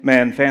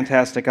Man,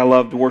 fantastic. I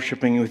loved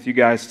worshiping with you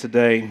guys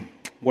today.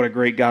 What a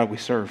great God we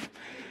serve.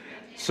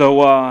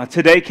 So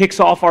today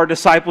kicks off our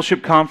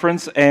discipleship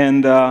conference,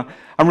 and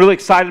I'm really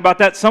excited about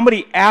that.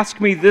 Somebody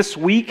asked me this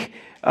week,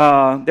 they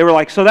were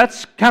like, so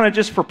that's kind of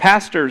just for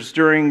pastors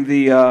during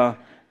the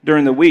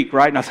week,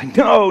 right? And I was like,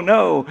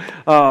 no.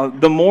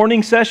 The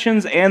morning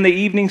sessions and the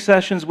evening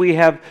sessions, we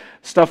have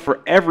stuff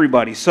for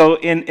everybody. So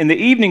in the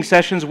evening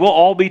sessions, we'll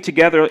all be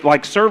together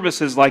like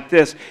services like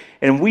this,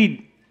 and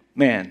we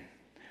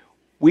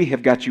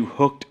have got you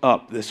hooked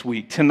up this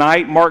week.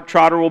 Tonight, Mark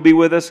Trotter will be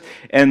with us,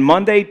 and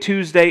Monday,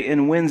 Tuesday,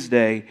 and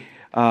Wednesday,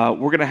 we're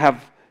going to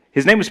have,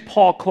 his name is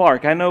Paul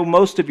Clark. I know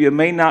most of you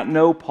may not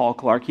know Paul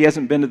Clark. He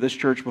hasn't been to this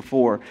church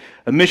before.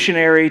 A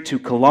missionary to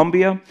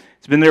Colombia.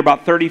 He's been there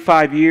about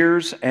 35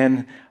 years,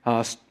 and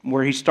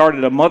where he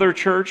started a mother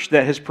church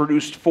that has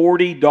produced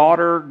 40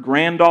 daughter,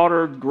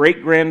 granddaughter,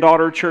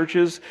 great-granddaughter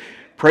churches.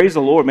 Praise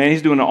the Lord, man.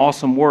 He's doing an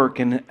awesome work,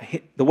 and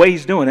the way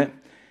he's doing it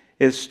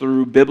is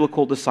through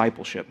biblical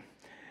discipleship.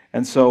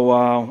 And so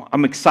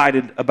I'm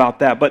excited about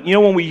that. But you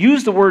know, when we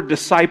use the word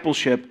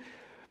discipleship,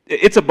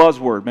 it's a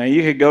buzzword, man.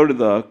 You could go to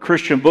the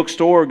Christian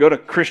bookstore, go to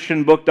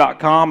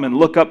christianbook.com and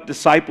look up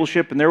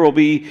discipleship, and there will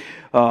be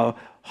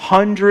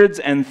hundreds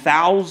and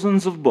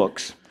thousands of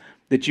books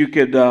that you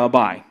could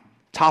buy.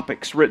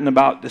 Topics written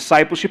about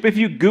discipleship. If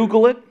you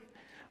Google it,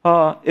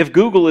 if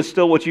Google is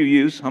still what you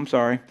use, I'm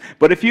sorry.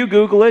 But if you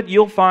Google it,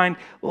 you'll find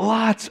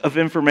lots of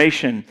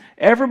information.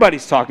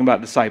 Everybody's talking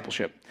about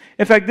discipleship.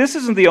 In fact, this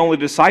isn't the only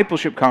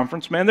discipleship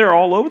conference, man. They're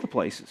all over the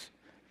places.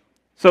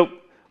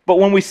 But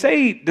when we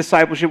say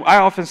discipleship, I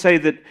often say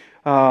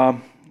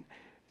that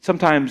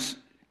sometimes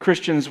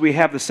Christians, we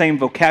have the same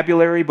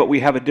vocabulary, but we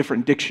have a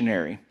different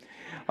dictionary.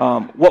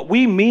 What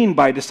we mean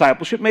by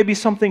discipleship may be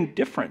something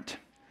different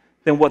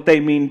than what they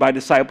mean by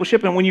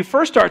discipleship. And when you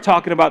first start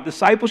talking about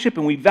discipleship,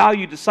 and we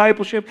value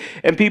discipleship,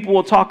 and people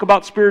will talk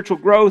about spiritual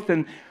growth,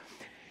 and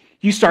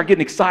you start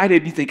getting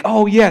excited, and you think,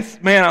 oh yes,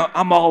 man,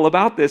 I'm all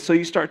about this. So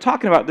you start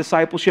talking about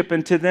discipleship,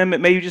 and to them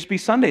it may just be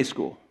Sunday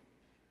school.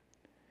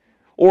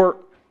 Or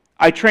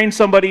I trained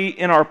somebody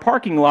in our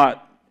parking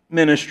lot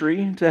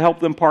ministry to help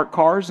them park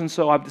cars, and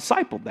so I've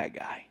discipled that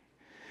guy.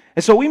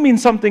 And so we mean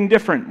something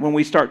different when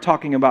we start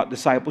talking about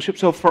discipleship.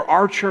 So for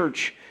our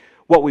church,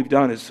 what we've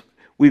done is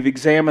we've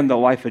examined the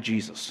life of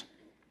Jesus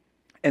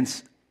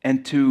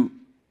and to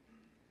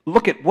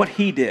look at what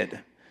he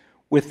did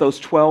with those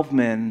 12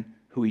 men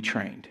who he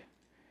trained.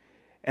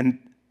 And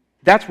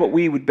that's what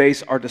we would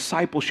base our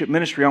discipleship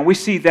ministry on. We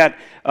see that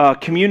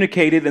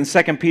communicated in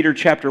 2 Peter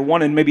chapter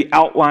 1 and maybe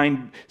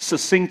outlined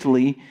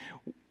succinctly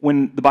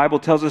when the Bible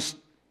tells us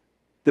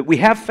that we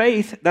have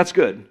faith, that's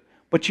good,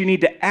 but you need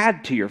to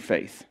add to your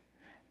faith.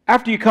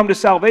 After you come to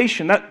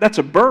salvation, that's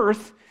a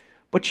birth,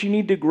 but you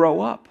need to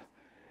grow up.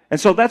 And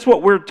so that's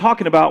what we're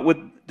talking about with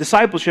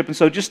discipleship. And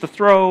so just to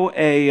throw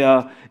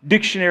a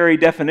dictionary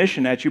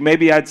definition at you,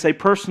 maybe I'd say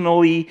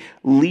personally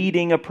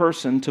leading a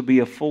person to be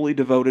a fully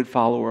devoted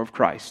follower of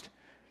Christ.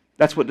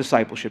 That's what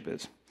discipleship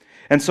is.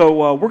 And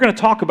so we're going to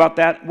talk about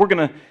that.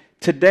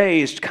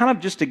 Today is kind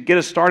of just to get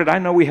us started. I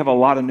know we have a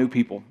lot of new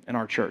people in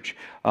our church.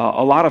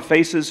 A lot of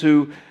faces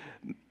who,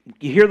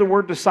 you hear the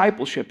word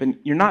discipleship and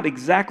you're not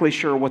exactly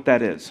sure what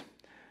that is.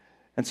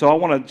 And so I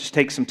want to just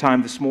take some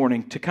time this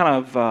morning to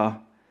kind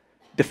of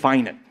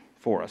define it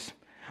for us.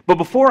 But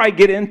before I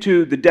get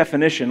into the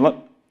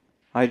definition,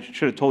 I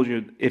should have told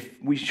you if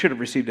we should have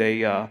received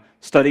a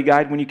study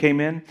guide when you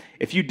came in.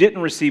 If you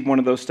didn't receive one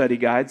of those study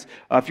guides,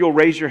 if you'll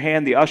raise your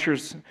hand, the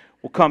ushers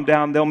will come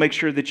down. They'll make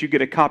sure that you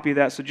get a copy of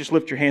that. So just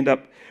lift your hand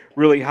up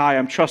really high.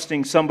 I'm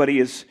trusting somebody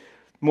is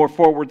more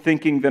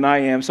forward-thinking than I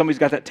am. Somebody's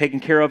got that taken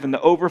care of in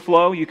the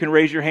overflow. You can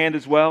raise your hand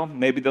as well.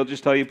 Maybe they'll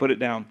just tell you put it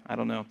down. I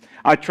don't know.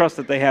 I trust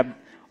that they have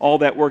all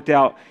that worked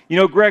out. You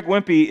know, Greg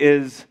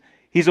Wimpy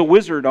he's a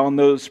wizard on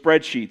those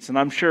spreadsheets, and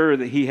I'm sure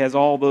that he has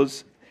all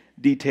those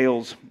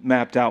details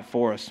mapped out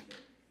for us.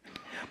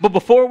 But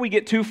before we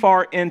get too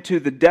far into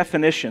the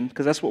definition,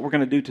 because that's what we're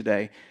going to do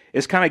today,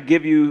 is kind of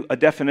give you a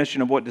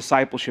definition of what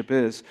discipleship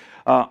is.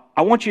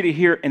 I want you to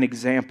hear an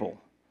example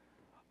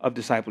of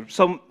discipleship.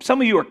 So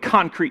some of you are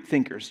concrete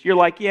thinkers. You're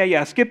like,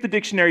 yeah, skip the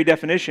dictionary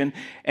definition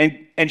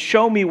and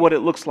show me what it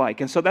looks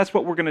like. And so that's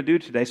what we're going to do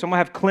today. So I'm going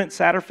to have Clint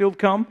Satterfield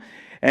come,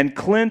 and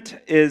Clint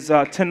is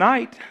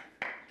tonight.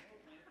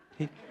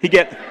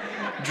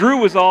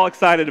 Drew was all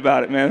excited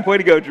about it, man. Way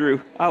to go,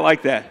 Drew. I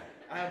like that.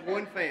 I have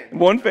one fan.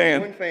 One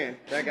fan. One fan.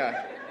 That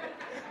guy.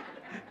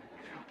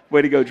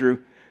 Way to go,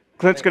 Drew.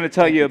 Clint's going to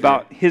tell you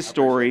about his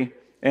story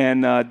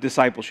and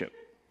discipleship.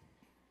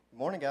 Good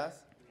morning, guys.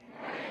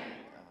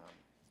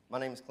 My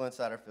name is Clint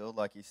Satterfield,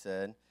 like you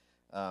said.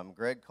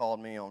 Greg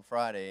called me on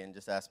Friday and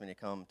just asked me to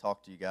come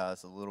talk to you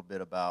guys a little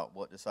bit about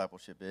what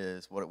discipleship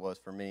is, what it was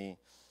for me,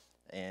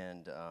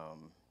 and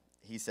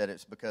he said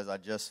it's because I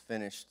just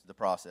finished the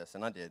process,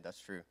 and I did. That's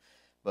true.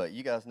 But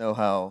you guys know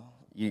how.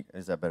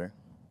 Is that better?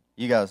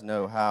 You guys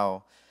know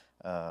how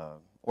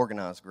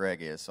organized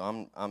Greg is.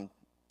 So I'm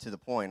to the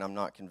point. I'm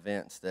not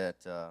convinced that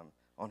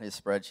on his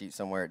spreadsheet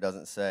somewhere it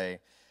doesn't say,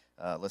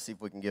 let's see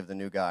if we can give the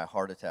new guy a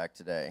heart attack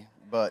today.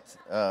 But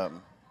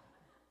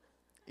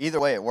either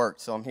way, it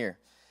worked, so I'm here.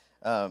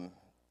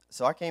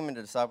 So I came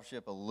into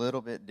discipleship a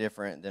little bit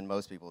different than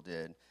most people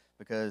did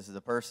because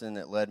the person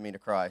that led me to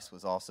Christ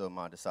was also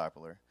my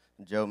discipler,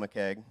 Joe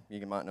McKeag.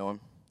 You might know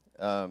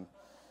him.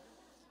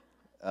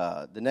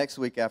 The next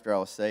week after I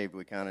was saved,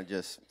 we kind of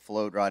just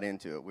flowed right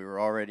into it. We were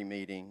already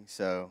meeting,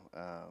 so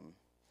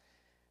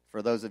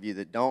for those of you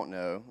that don't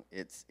know,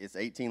 it's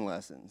 18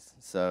 lessons.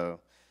 So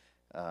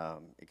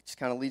it just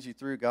kind of leads you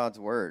through God's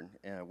Word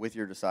with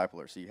your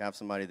discipler. So you have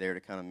somebody there to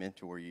kind of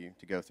mentor you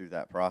to go through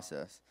that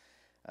process.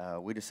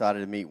 We decided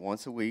to meet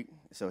once a week,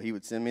 so he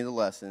would send me the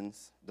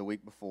lessons the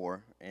week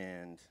before,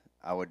 and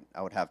I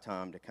would have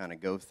time to kind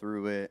of go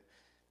through it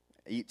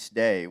each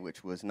day,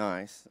 which was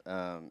nice,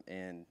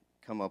 and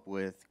come up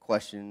with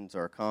questions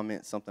or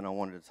comments, something I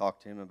wanted to talk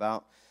to him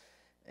about.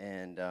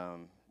 And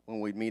when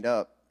we'd meet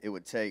up, it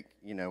would take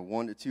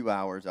 1 to 2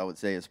 hours. I would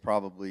say is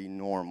probably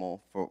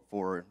normal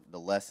for the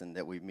lesson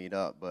that we meet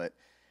up. But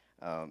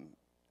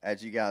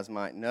as you guys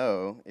might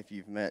know, if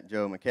you've met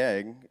Joe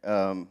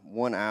McKeag,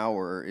 1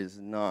 hour is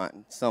not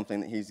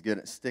something that he's good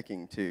at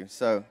sticking to.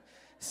 So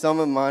some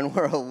of mine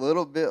were a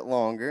little bit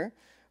longer,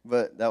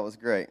 but that was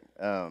great.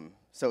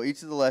 So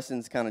each of the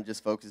lessons kind of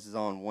just focuses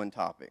on one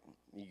topic.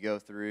 You go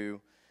through,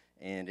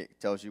 and it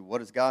tells you what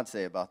does God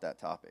say about that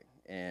topic,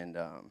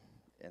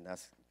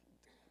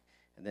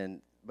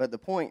 but the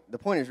point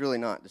is really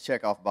not to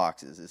check off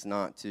boxes. It's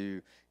not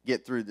to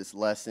get through this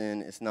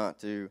lesson. It's not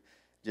to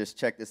just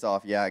check this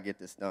off. Yeah, I get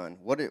this done.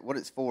 What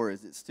it's for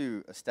is it's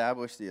to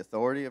establish the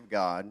authority of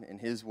God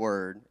and His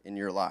Word in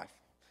your life.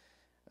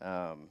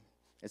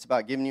 It's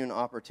about giving you an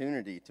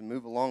opportunity to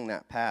move along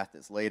that path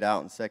that's laid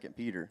out in 2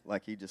 Peter,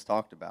 like he just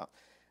talked about.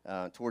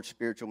 Towards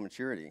spiritual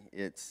maturity.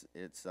 It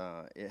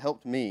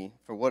helped me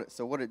for what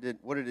did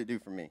it do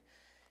for me?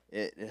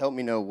 It helped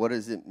me know what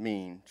does it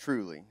mean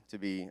truly to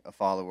be a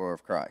follower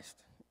of Christ.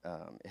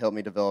 It helped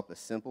me develop a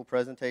simple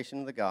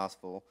presentation of the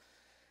gospel,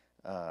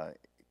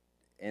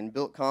 and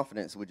built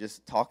confidence with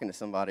just talking to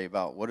somebody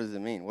about what does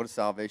it mean, what does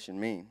salvation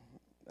mean.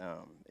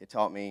 It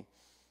taught me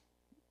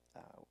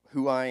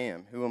who I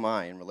am, who am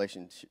I in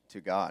relation to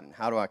God, and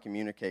how do I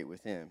communicate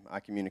with Him? I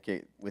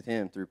communicate with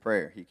Him through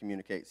prayer. He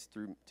communicates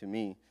to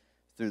me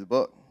through the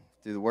book,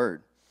 through the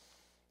Word.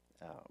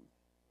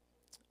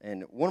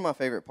 And one of my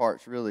favorite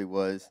parts really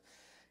was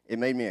it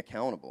made me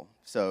accountable.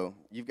 So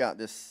you've got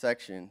this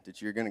section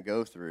that you're going to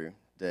go through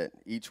that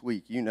each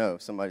week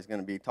somebody's going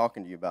to be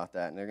talking to you about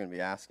that, and they're going to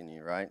be asking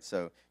you, right?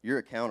 So you're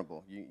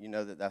accountable. You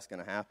know that that's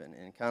going to happen.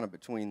 And kind of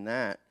between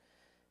that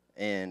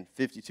and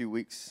 52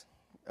 weeks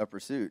of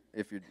pursuit,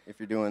 if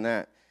you're doing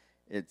that,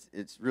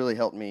 it's really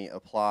helped me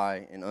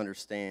apply and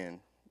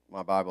understand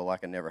my Bible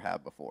like I never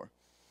have before.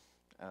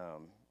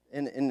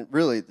 And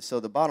really, so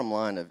the bottom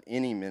line of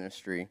any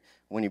ministry,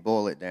 when you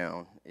boil it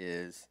down,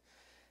 is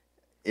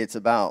it's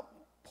about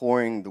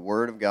pouring the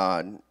Word of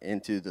God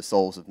into the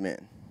souls of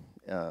men.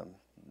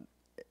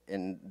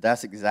 And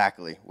that's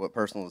exactly what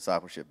personal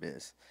discipleship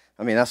is.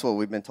 I mean, that's what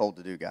we've been told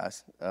to do,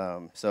 guys.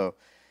 So,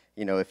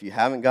 if you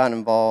haven't gotten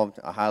involved,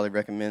 I highly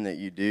recommend that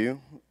you do.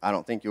 I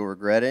don't think you'll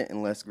regret it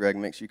unless Greg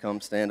makes you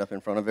come stand up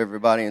in front of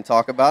everybody and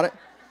talk about it.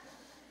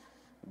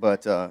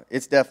 But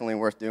it's definitely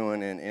worth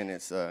doing, and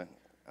it's I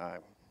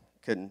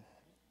couldn't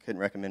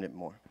recommend it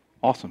more.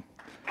 Awesome.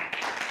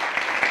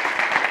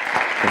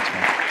 Thanks,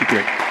 man. You're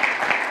great.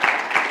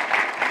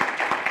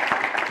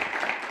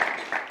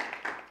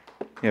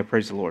 Yeah,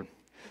 praise the Lord.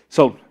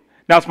 So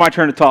now it's my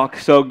turn to talk.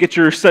 So get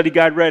your study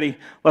guide ready.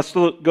 Let's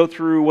go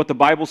through what the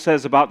Bible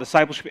says about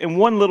discipleship in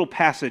one little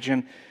passage.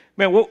 And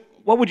man,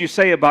 what would you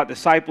say about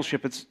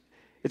discipleship? It's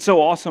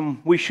so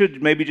awesome. We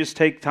should maybe just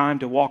take time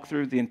to walk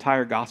through the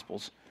entire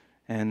Gospels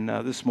and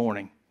this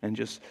morning and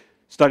just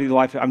study the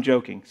life. I'm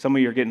joking. Some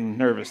of you are getting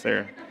nervous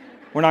there.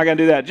 We're not going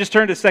to do that. Just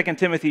turn to 2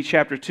 Timothy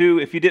chapter 2.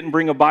 If you didn't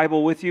bring a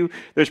Bible with you,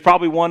 there's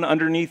probably one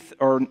underneath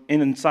or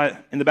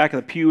inside in the back of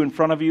the pew in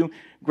front of you.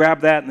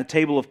 Grab that, and the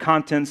table of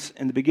contents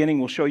in the beginning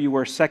will show you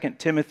where 2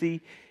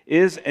 Timothy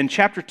is. And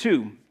chapter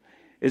 2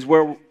 is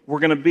where we're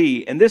going to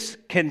be. And this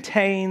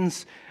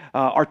contains,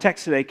 our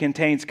text today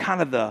contains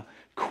kind of the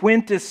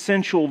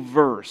quintessential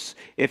verse.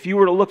 If you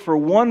were to look for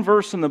one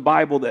verse in the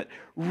Bible that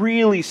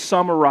really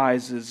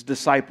summarizes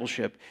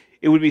discipleship,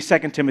 it would be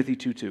 2 Timothy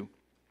 2:2.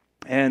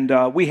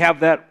 And we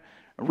have that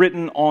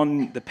written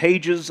on the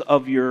pages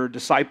of your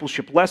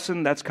discipleship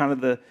lesson. That's kind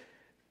of the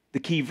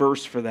key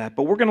verse for that.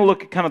 But we're going to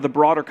look at kind of the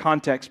broader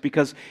context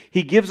because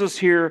he gives us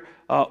here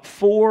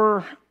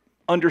 4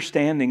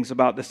 understandings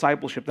about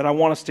discipleship that I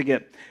want us to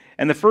get.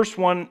 And the first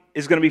one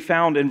is going to be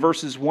found in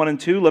verses 1 and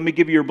 2. Let me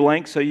give you your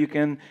blank so you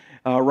can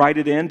write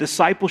it in.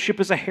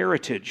 Discipleship is a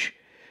heritage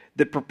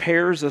that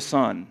prepares a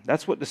son.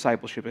 That's what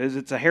discipleship is.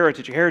 It's a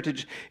heritage. A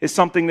heritage is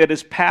something that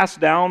is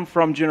passed down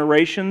from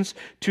generations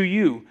to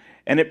you,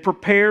 and it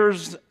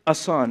prepares a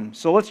son.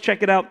 So let's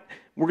check it out.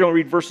 We're going to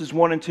read verses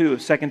 1 and 2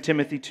 of 2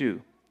 Timothy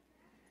 2.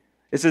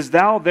 It says,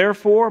 "Thou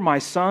therefore, my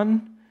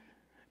son,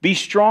 be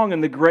strong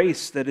in the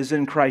grace that is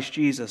in Christ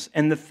Jesus,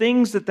 and the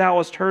things that thou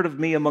hast heard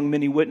of me among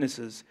many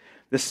witnesses,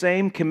 the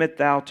same commit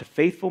thou to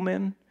faithful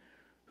men,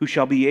 who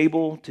shall be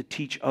able to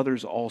teach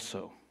others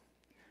also."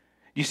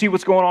 You see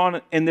what's going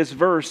on in this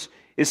verse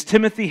is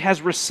Timothy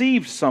has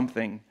received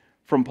something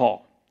from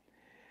Paul.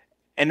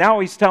 And now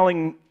he's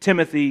telling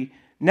Timothy,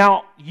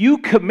 now you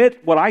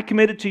commit what I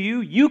committed to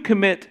you, you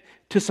commit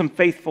to some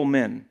faithful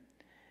men,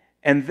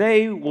 and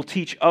they will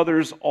teach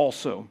others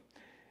also.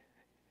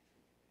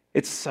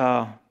 It's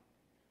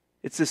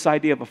this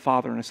idea of a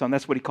father and a son.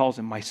 That's what he calls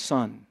him, my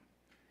son.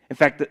 In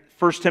fact,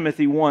 1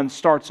 Timothy 1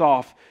 starts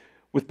off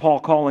with Paul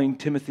calling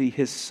Timothy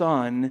his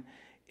son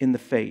in the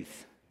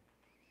faith.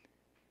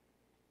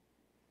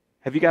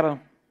 Have you got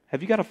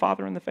a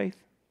father in the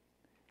faith?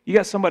 You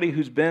got somebody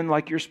who's been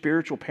like your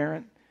spiritual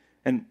parent,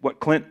 and what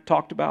Clint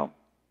talked about?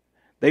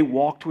 They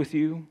walked with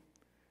you.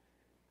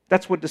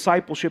 That's what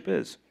discipleship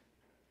is.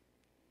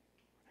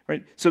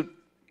 Right? So it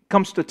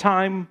comes to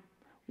time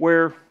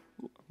where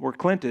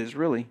Clint is,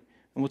 really.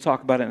 And we'll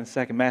talk about it in a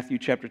second. Matthew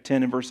chapter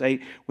 10 and verse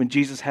 8, when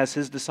Jesus has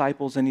his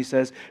disciples and he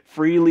says,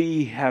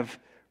 freely have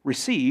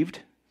received,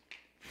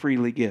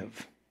 freely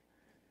give.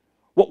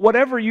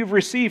 Whatever you've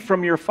received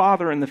from your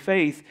father in the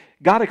faith,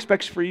 God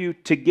expects for you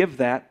to give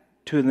that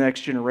to the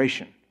next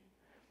generation.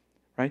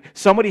 Right?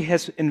 Somebody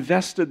has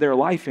invested their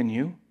life in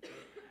you.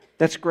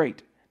 That's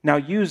great. Now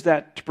use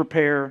that to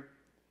prepare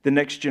the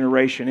next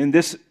generation. In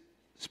this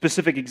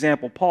specific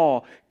example,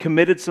 Paul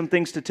committed some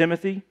things to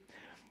Timothy,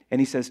 and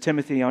he says,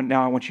 Timothy,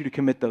 now I want you to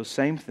commit those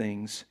same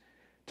things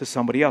to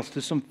somebody else,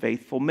 to some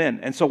faithful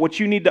men. And so what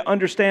you need to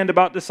understand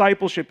about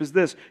discipleship is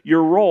this.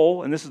 Your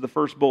role, and this is the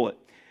first bullet,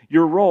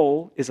 your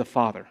role is a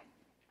father.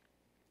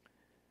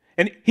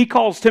 And he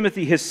calls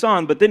Timothy his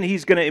son, but then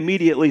he's going to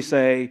immediately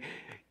say,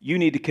 you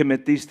need to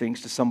commit these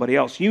things to somebody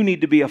else. You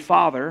need to be a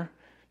father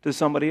to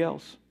somebody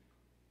else.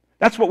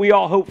 That's what we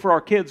all hope for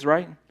our kids,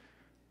 right?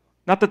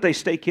 Not that they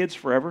stay kids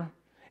forever.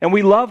 And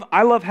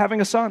I love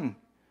having a son.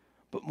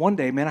 But one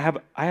day, man,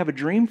 I have a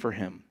dream for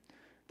him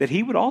that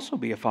he would also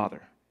be a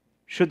father,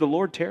 should the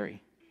Lord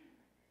tarry.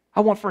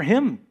 I want for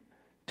him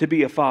to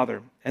be a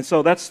father. And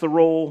so that's the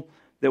role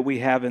that we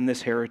have in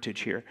this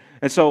heritage here.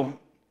 And so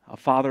a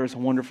father is a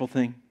wonderful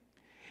thing.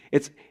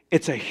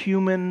 It's a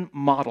human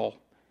model.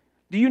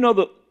 Do you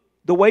know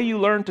the way you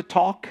learn to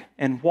talk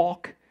and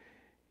walk?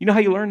 You know how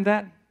you learned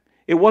that?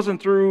 It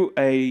wasn't through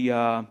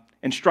a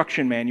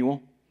instruction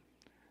manual.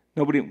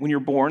 When you're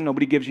born,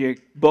 nobody gives you a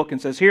book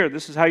and says, here,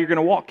 this is how you're going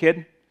to walk,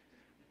 kid.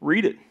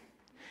 Read it.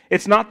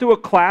 It's not through a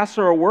class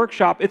or a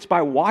workshop. It's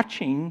by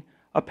watching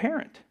a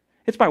parent.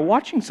 It's by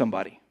watching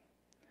somebody.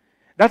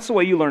 That's the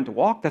way you learn to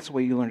walk. That's the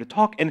way you learn to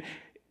talk. And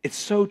it's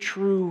so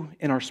true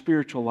in our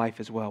spiritual life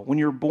as well. When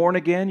you're born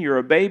again, you're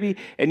a baby,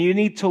 and you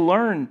need to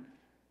learn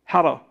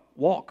how to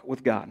walk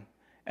with God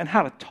and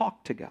how to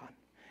talk to God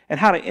and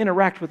how to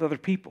interact with other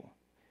people.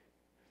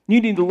 You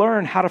need to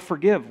learn how to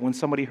forgive when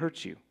somebody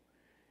hurts you.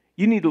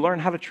 You need to learn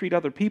how to treat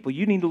other people.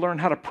 You need to learn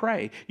how to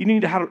pray. You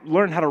need to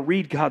learn how to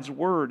read God's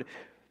Word.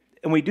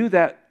 And we do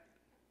that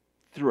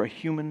through a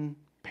human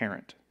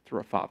parent,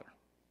 through a father.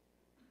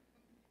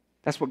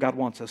 That's what God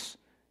wants us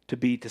to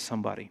be to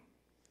somebody.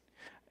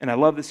 And I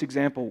love this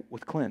example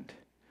with Clint,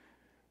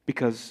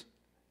 because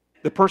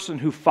the person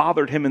who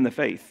fathered him in the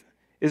faith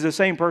is the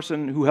same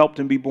person who helped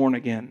him be born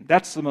again.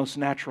 That's the most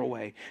natural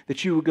way,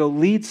 that you would go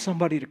lead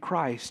somebody to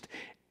Christ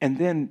and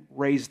then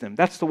raise them.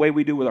 That's the way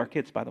we do with our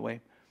kids, by the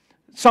way.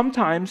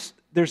 Sometimes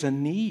there's a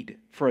need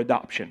for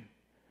adoption,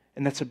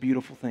 and that's a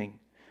beautiful thing.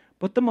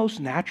 But the most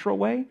natural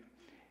way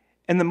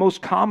and the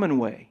most common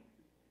way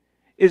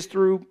is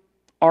through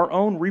our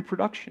own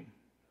reproduction.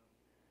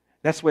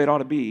 That's the way it ought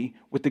to be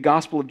with the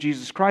gospel of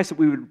Jesus Christ, that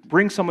we would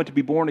bring someone to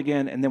be born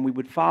again and then we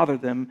would father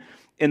them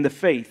in the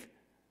faith,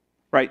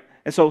 right?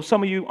 And so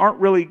some of you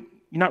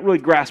you're not really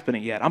grasping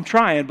it yet. I'm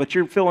trying, but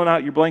you're filling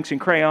out your blanks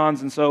and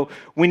crayons, and so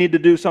we need to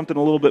do something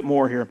a little bit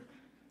more here.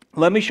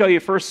 Let me show you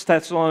 1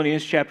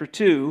 Thessalonians chapter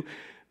 2,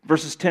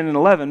 verses 10 and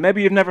 11.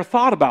 Maybe you've never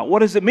thought about, what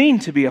does it mean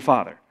to be a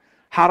father?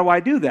 How do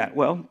I do that?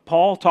 Well,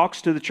 Paul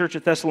talks to the church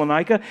at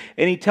Thessalonica,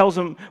 and he tells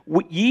them,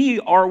 ye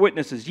are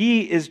witnesses.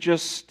 Ye is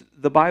just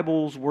the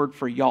Bible's word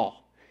for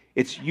y'all.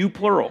 It's you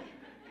plural.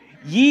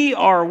 Ye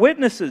are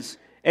witnesses,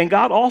 and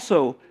God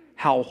also,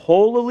 how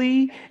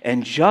holily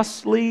and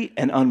justly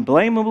and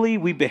unblameably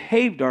we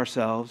behaved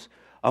ourselves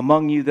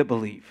among you that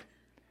believe.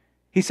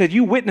 He said,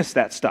 you witnessed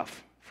that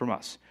stuff from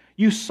us.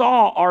 You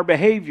saw our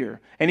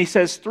behavior. And he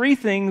says 3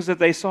 things that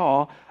they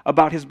saw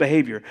about his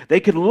behavior. They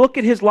could look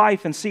at his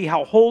life and see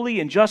how holy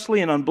and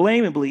justly and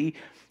unblameably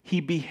he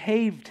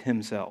behaved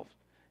himself.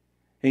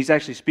 And he's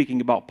actually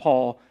speaking about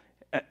Paul,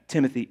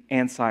 Timothy,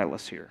 and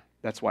Silas here.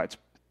 That's why it's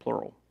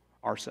plural,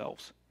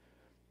 ourselves.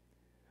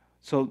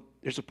 So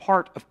there's a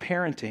part of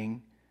parenting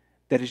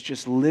that is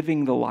just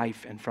living the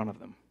life in front of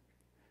them.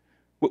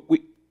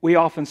 We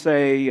often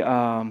say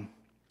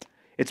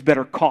it's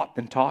better caught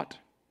than taught.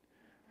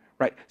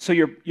 Right? So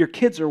your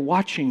kids are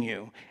watching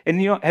you.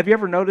 And have you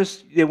ever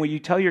noticed that when you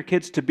tell your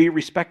kids to be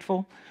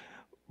respectful,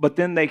 but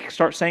then they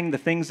start saying the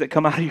things that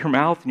come out of your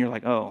mouth, and you're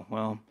like, oh,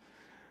 well,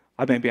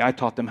 maybe I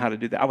taught them how to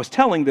do that. I was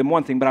telling them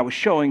one thing, but I was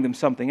showing them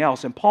something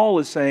else. And Paul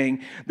is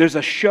saying there's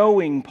a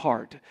showing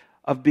part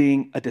of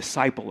being a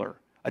discipler,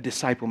 a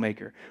disciple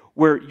maker,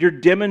 where you're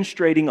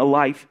demonstrating a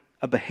life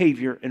a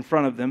behavior in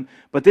front of them.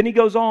 But then he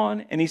goes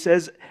on and he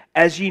says,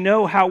 as ye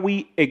know how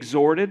we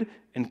exhorted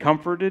and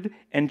comforted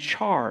and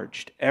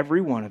charged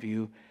every one of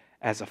you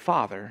as a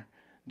father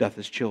doth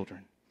his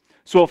children.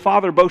 So a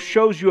father both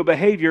shows you a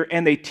behavior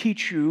and they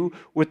teach you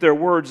with their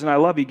words. And I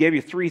love he gave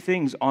you 3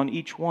 things on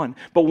each one.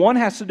 But one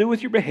has to do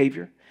with your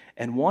behavior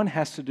and one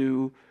has to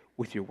do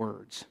with your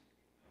words.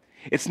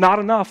 It's not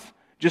enough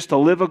just to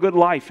live a good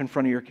life in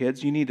front of your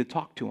kids. You need to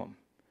talk to them.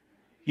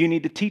 You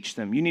need to teach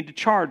them. You need to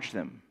charge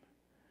them.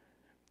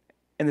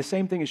 And the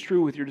same thing is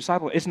true with your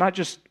disciple. It's not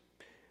just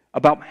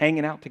about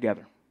hanging out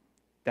together.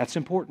 That's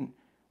important.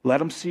 Let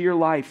them see your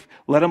life.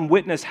 Let them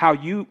witness how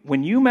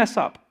when you mess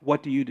up,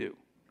 what do you do?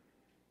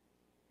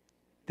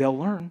 They'll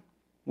learn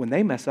when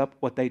they mess up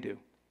what they do.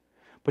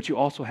 But you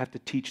also have to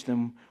teach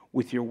them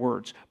with your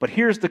words. But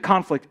here's the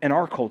conflict in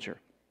our culture.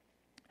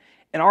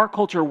 In our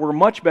culture, we're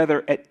much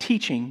better at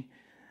teaching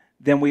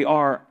than we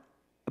are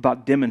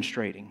about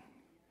demonstrating.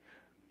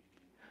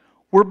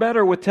 We're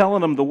better with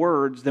telling them the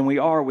words than we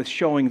are with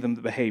showing them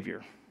the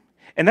behavior.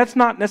 And that's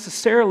not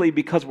necessarily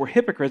because we're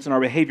hypocrites and our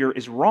behavior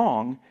is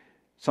wrong.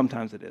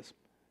 Sometimes it is.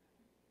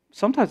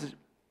 Sometimes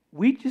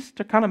we just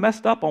are kind of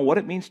messed up on what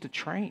it means to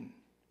train.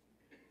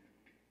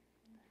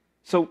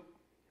 So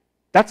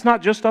that's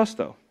not just us,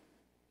 though.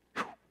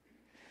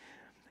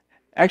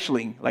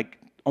 Actually, like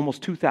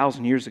almost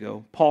 2,000 years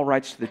ago, Paul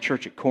writes to the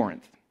church at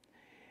Corinth,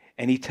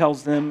 and he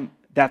tells them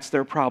that's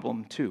their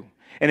problem too.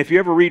 And if you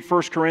ever read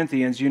 1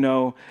 Corinthians, you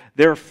know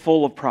they're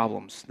full of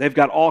problems. They've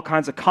got all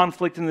kinds of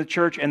conflict in the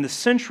church, and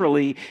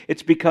centrally,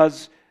 it's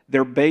because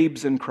they're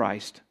babes in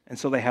Christ, and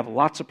so they have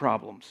lots of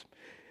problems.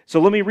 So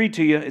let me read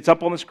to you. It's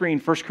up on the screen,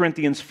 1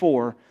 Corinthians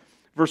 4,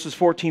 verses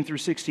 14 through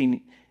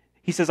 16.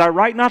 He says, I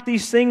write not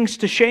these things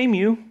to shame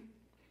you.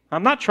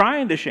 I'm not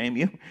trying to shame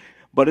you,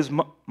 but as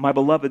my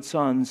beloved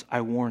sons, I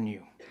warn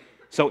you.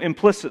 So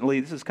implicitly,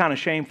 this is kind of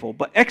shameful,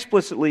 but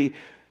explicitly,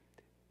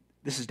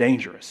 this is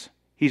dangerous.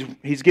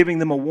 He's giving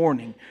them a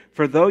warning.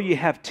 For though you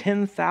have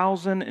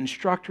 10,000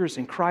 instructors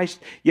in Christ,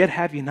 yet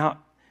have you not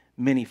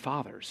many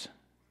fathers.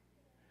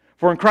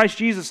 For in Christ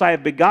Jesus I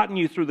have begotten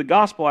you through the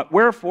gospel.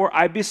 Wherefore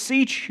I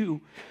beseech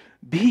you,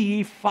 be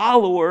ye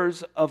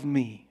followers of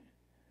me.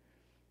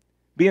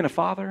 Being a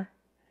father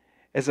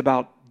is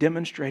about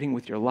demonstrating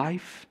with your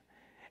life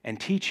and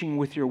teaching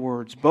with your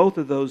words. Both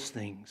of those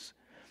things.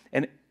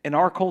 And in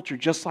our culture,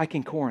 just like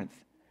in Corinth,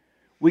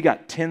 we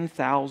got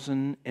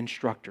 10,000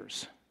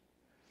 instructors.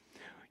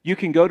 You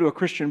can go to a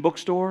Christian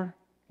bookstore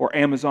or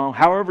Amazon,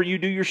 however you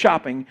do your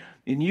shopping,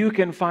 and you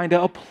can find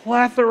a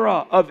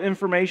plethora of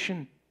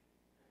information.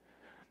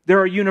 There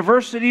are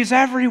universities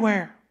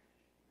everywhere.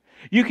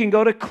 You can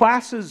go to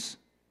classes.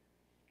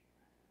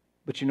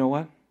 But you know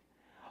what?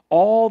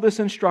 All this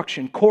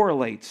instruction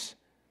corresponds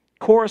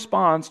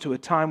to a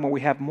time where we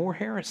have more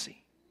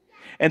heresy.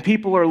 And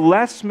people are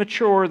less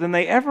mature than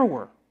they ever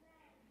were.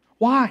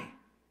 Why?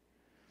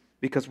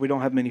 Because we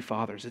don't have many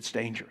fathers. It's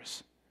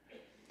dangerous.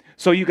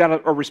 So you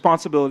got a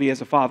responsibility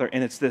as a father,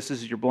 and it's this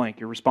is your blank.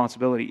 Your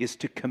responsibility is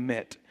to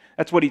commit.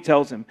 That's what he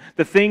tells him.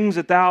 The things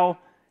that thou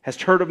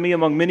hast heard of me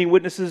among many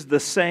witnesses, the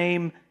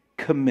same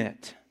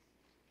commit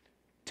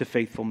to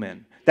faithful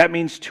men. That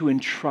means to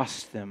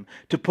entrust them,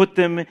 to put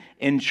them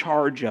in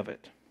charge of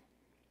it.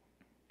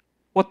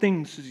 What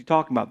things is he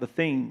talking about? The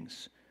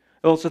things.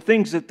 Well, it's the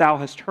things that thou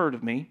hast heard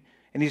of me,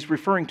 and he's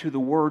referring to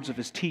the words of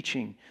his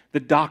teaching, the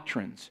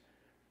doctrines.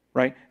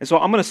 Right? And so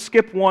I'm going to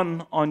skip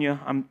one on you.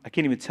 I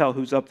can't even tell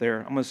who's up there.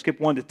 I'm going to skip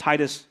one to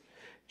Titus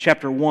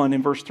chapter 1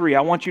 and verse 3.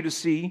 I want you to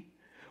see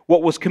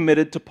what was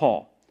committed to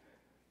Paul.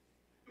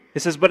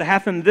 It says, But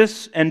hath in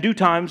this and due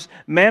times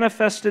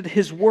manifested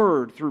his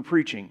word through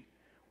preaching,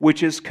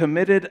 which is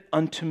committed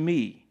unto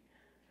me.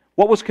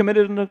 What was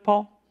committed unto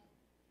Paul?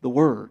 The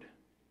word.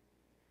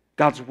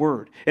 God's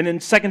word. And in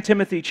 2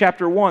 Timothy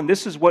chapter 1,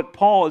 this is what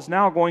Paul is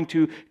now going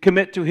to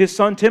commit to his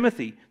son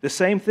Timothy. The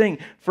same thing.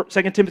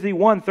 2 Timothy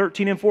 1,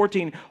 13 and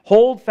 14.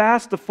 Hold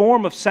fast the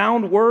form of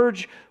sound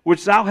words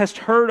which thou hast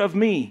heard of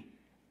me.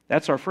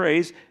 That's our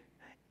phrase.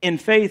 In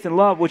faith and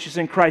love which is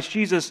in Christ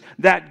Jesus,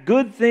 that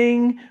good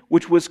thing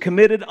which was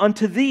committed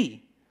unto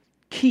thee,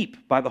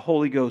 keep by the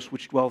Holy Ghost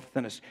which dwelleth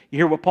within us. You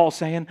hear what Paul's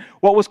saying?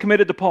 What was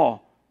committed to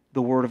Paul?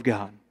 The word of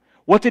God.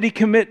 What did he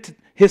commit to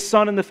his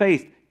son in the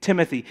faith?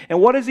 Timothy.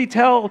 And what does he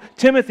tell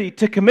Timothy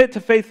to commit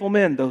to faithful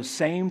men? Those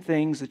same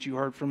things that you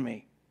heard from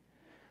me.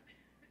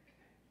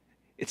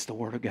 It's the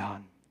Word of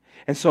God.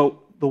 And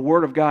so the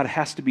Word of God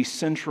has to be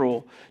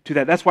central to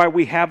that. That's why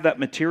we have that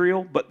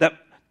material, but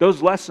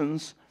those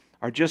lessons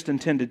are just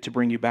intended to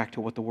bring you back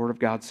to what the Word of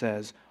God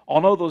says.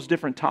 All those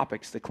different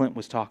topics that Clint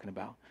was talking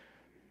about.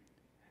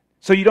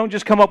 So you don't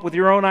just come up with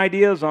your own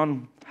ideas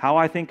on how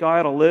I think I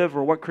ought to live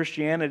or what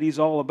Christianity is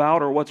all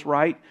about or what's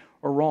right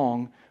or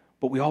wrong.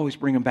 But we always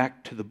bring them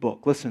back to the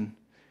book. Listen,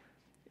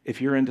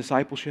 if you're in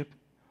discipleship,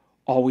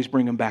 always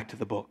bring them back to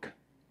the book.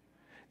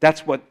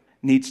 That's what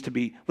needs to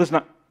be.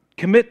 Listen,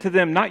 commit to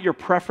them, not your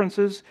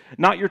preferences,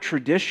 not your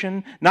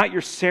tradition, not your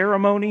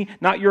ceremony,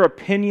 not your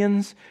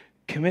opinions.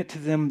 Commit to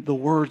them the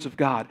words of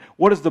God.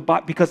 What is the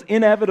Bible? Because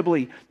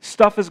inevitably,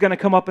 stuff is going to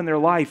come up in their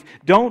life.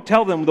 Don't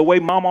tell them the way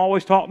Mom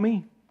always taught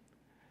me.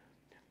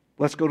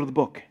 Let's go to the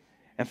book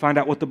and find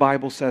out what the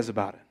Bible says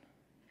about it.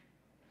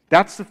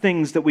 That's the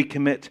things that we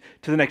commit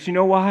to the next. You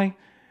know why?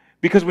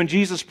 Because when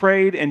Jesus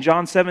prayed in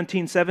John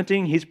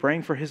 17:17, he's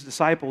praying for his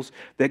disciples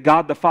that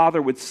God the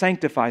Father would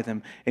sanctify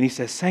them. And he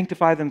says,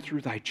 sanctify them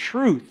through thy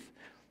truth.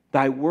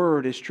 Thy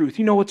word is truth.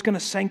 You know what's going to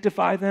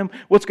sanctify them?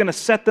 What's going to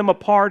set them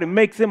apart and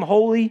make them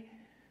holy?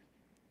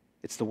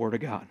 It's the Word of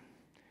God.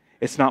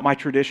 It's not my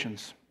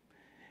traditions.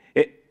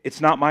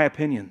 It's not my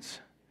opinions.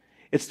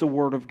 It's the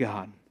Word of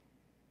God.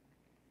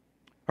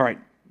 All right,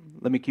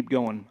 let me keep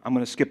going. I'm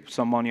going to skip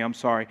some on you. I'm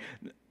sorry.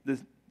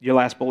 Your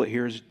last bullet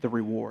here is the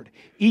reward.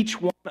 Each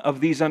one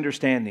of these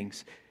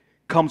understandings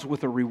comes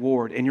with a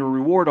reward, and your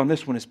reward on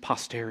this one is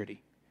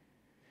posterity.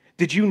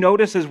 Did you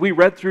notice as we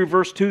read through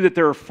verse 2 that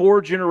there are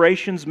 4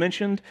 generations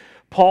mentioned?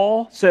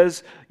 Paul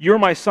says, you're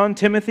my son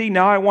Timothy,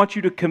 now I want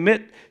you to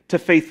commit to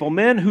faithful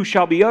men who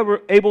shall be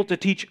able to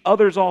teach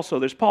others also.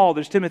 There's Paul,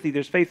 there's Timothy,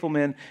 there's faithful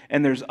men,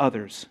 and there's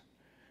others.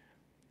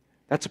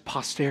 That's a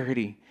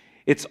posterity.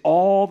 It's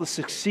all the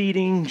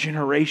succeeding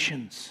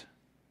generations.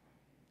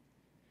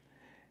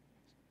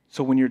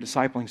 So when you're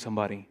discipling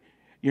somebody,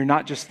 you're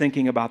not just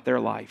thinking about their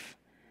life,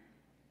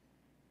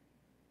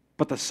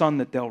 but the son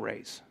that they'll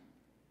raise.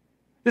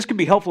 This can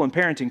be helpful in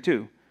parenting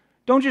too.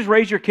 Don't just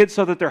raise your kids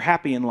so that they're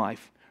happy in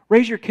life.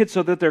 Raise your kids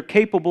so that they're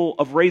capable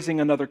of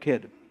raising another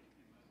kid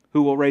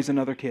who will raise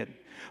another kid.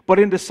 But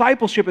in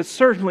discipleship, it's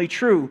certainly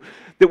true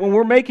that when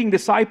we're making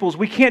disciples,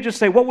 we can't just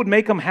say, what would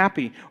make them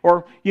happy?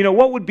 Or,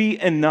 what would be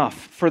enough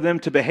for them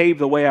to behave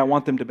the way I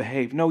want them to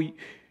behave? No, you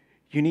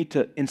need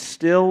to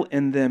instill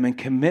in them and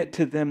commit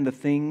to them the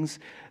things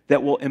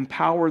that will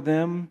empower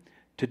them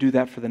to do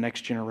that for the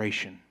next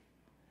generation.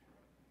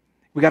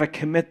 We got to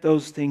commit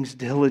those things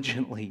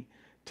diligently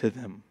to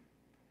them.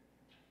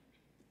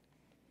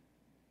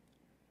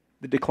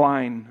 The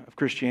decline of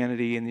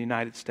Christianity in the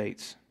United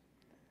States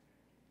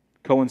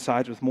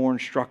coincides with more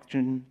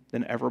instruction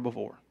than ever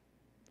before,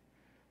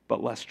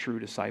 but less true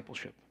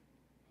discipleship.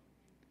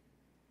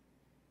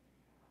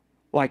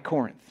 Like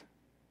Corinth,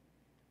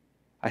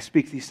 I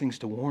speak these things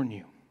to warn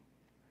you.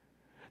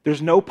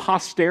 There's no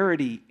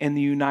posterity in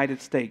the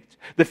United States.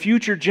 The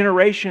future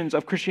generations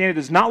of Christianity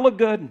does not look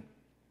good.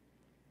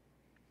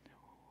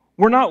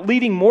 We're not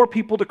leading more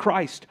people to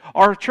Christ.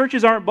 Our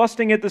churches aren't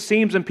busting at the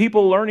seams and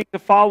people learning to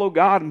follow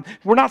God.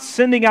 We're not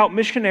sending out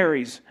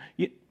missionaries.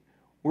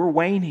 We're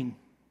waning.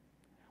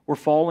 We're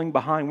falling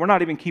behind. We're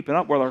not even keeping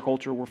up with our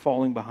culture. We're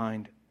falling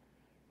behind.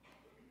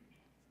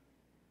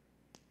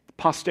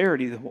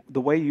 Posterity,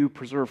 the way you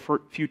preserve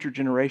future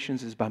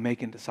generations is by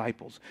making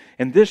disciples.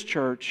 And this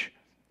church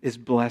is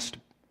blessed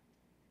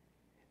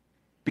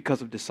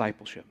because of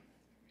discipleship.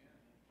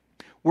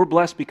 We're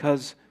blessed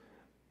because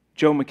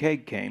Joe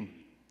McCaig came.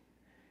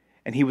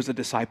 And he was a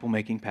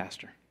disciple-making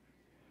pastor.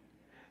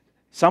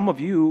 Some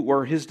of you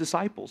were his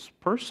disciples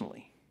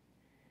personally.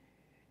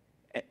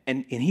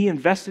 And he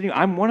invested in you.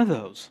 I'm one of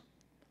those.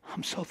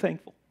 I'm so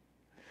thankful.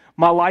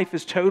 My life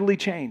is totally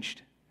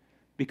changed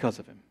because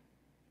of him.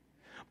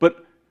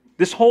 But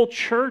this whole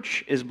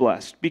church is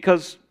blessed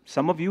because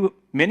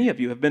many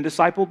of you have been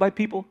discipled by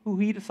people who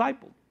he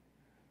discipled.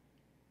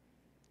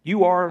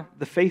 You are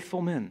the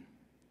faithful men.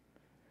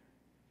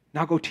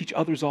 Now go teach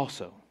others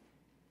also.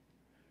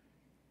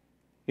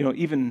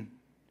 Even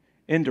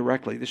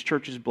indirectly, this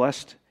church is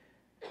blessed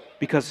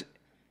because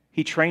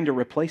he trained a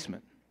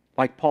replacement,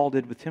 like Paul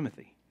did with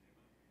Timothy.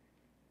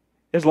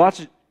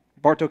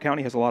 Bartow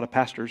County has a lot of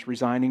pastors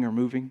resigning or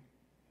moving.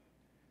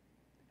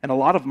 And a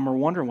lot of them are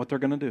wondering what they're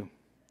going to do.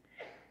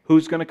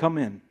 Who's going to come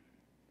in?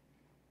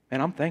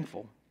 And I'm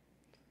thankful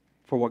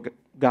for what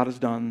God has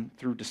done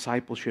through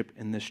discipleship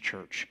in this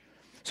church.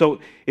 So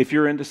if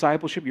you're in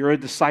discipleship, you're a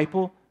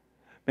disciple,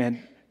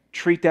 man,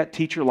 treat that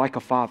teacher like a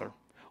father.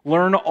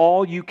 Learn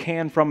all you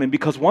can from him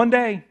because one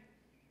day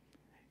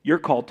you're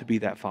called to be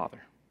that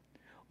father.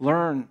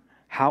 Learn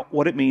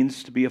what it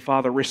means to be a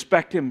father.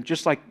 Respect him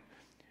just like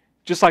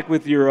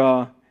with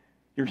your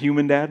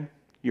human dad,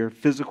 your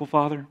physical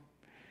father.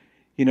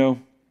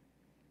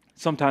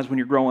 Sometimes when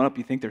you're growing up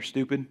you think they're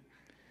stupid.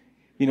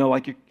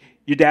 Like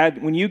your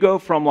dad, when you go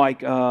from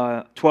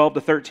 12 to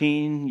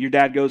 13, your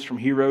dad goes from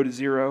hero to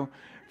zero,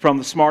 from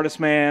the smartest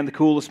man, the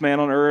coolest man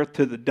on earth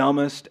to the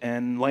dumbest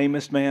and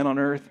lamest man on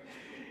earth.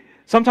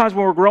 Sometimes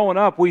when we're growing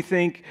up, we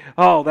think,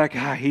 oh, that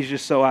guy, he's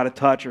just so out of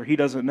touch or he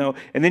doesn't know.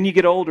 And then you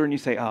get older and you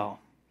say, oh,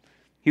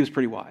 he was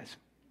pretty wise.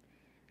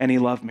 And he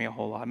loved me a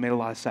whole lot, made a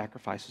lot of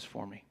sacrifices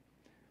for me.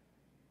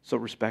 So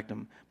respect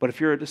him. But if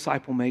you're a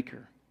disciple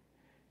maker,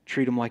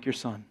 treat him like your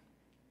son.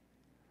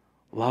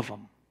 Love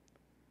him.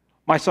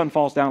 My son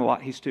falls down a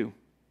lot. He's 2.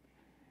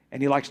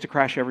 And he likes to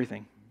crash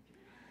everything.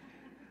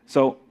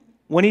 So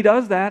when he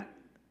does that,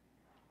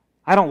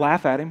 I don't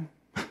laugh at him.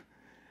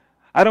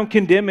 I don't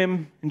condemn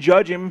him and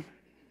judge him.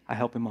 I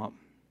help him up.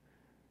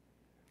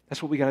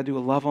 That's what we got to do.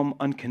 Love him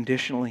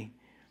unconditionally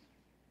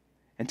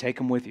and take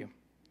him with you.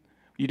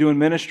 You doing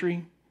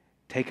ministry?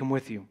 Take them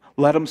with you.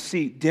 Let them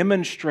see,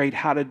 demonstrate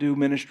how to do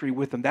ministry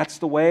with them. That's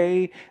the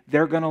way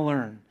they're going to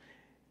learn,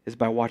 is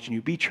by watching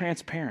you. Be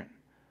transparent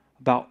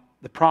about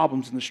the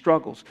problems and the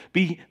struggles.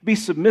 Be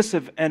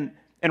submissive and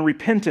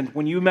repentant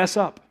when you mess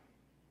up.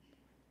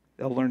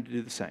 They'll learn to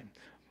do the same.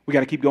 We got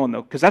to keep going,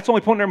 though, because that's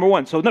only point number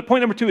one. So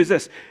point number two is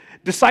this.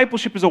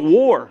 Discipleship is a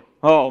war.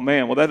 Oh,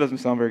 man, well, that doesn't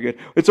sound very good.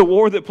 It's a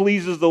war that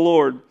pleases the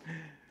Lord.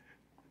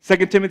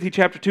 2 Timothy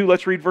chapter 2,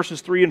 let's read verses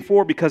 3 and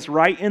 4, because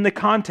right in the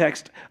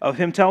context of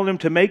him telling them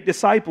to make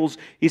disciples,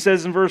 he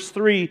says in verse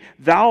 3,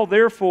 "Thou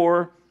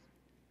therefore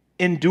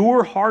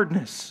endure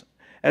hardness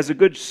as a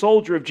good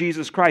soldier of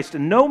Jesus Christ,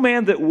 and no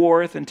man that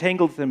warreth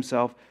entangleth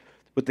himself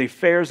with the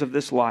affairs of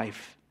this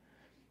life,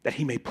 that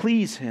he may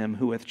please him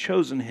who hath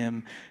chosen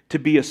him to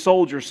be a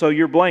soldier." So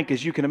your blank,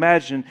 as you can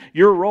imagine,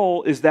 your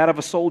role is that of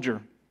a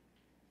soldier.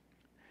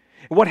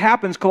 What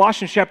happens,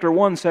 Colossians chapter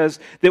 1 says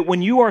that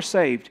when you are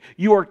saved,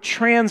 you are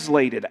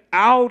translated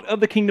out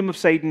of the kingdom of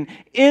Satan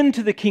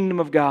into the kingdom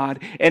of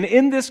God. And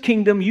in this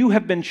kingdom, you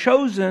have been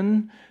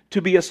chosen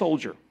to be a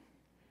soldier.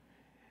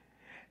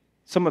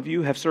 Some of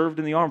you have served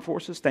in the armed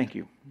forces. Thank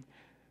you.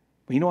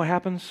 But you know what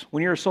happens?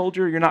 When you're a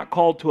soldier, you're not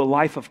called to a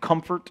life of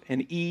comfort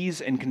and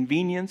ease and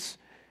convenience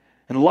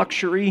and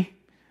luxury.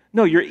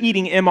 No, you're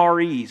eating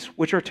MREs,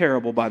 which are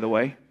terrible, by the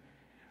way.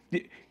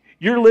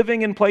 You're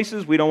living in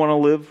places we don't want to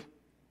live,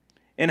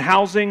 in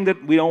housing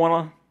that we don't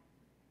want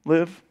to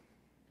live.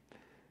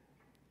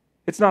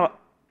 It's not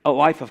a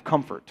life of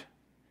comfort.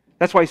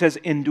 That's why he says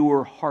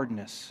endure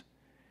hardness.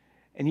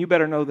 And you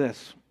better know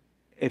this.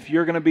 If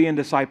you're going to be in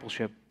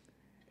discipleship,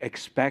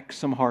 expect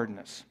some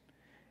hardness.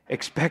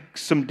 Expect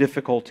some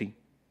difficulty.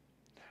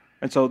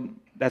 And so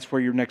that's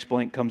where your next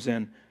blank comes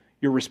in.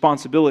 Your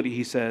responsibility,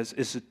 he says,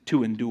 is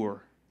to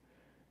endure.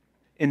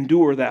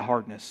 Endure that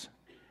hardness.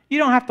 You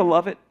don't have to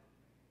love it.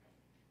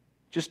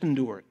 Just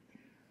endure it.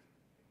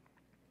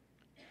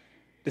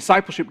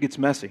 Discipleship gets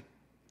messy.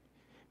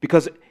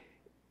 Because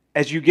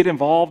as you get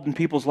involved in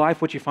people's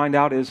life, what you find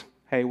out is,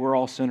 hey, we're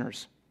all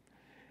sinners.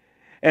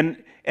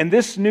 And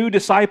this new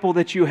disciple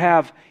that you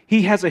have,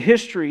 he has a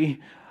history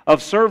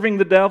of serving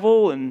the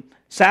devil and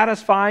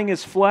satisfying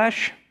his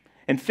flesh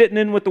and fitting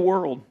in with the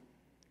world.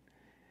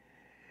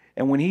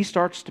 And when he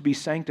starts to be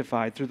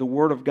sanctified through the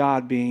Word of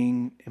God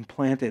being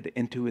implanted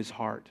into his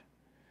heart,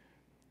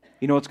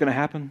 you know what's going to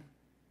happen?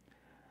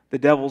 The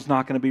devil's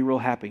not going to be real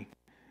happy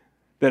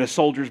that a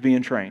soldier's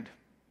being trained.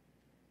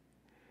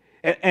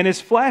 And his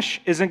flesh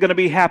isn't going to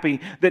be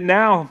happy that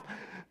now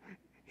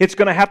it's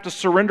going to have to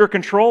surrender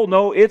control.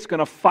 No, it's going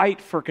to fight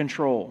for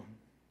control.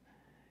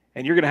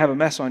 And you're going to have a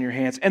mess on your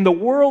hands. And the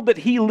world that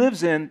he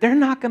lives in, they're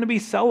not going to be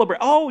celebrating.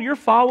 Oh, you're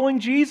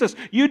following Jesus.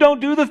 You don't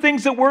do the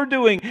things that we're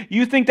doing.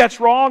 You think that's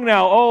wrong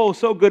now. Oh,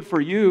 so good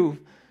for you.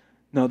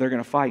 No, they're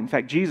going to fight. In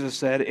fact, Jesus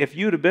said, if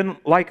you'd have been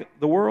like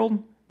the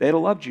world, they'd have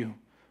loved you.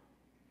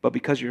 But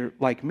because you're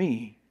like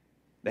me,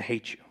 they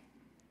hate you.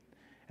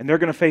 And they're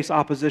going to face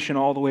opposition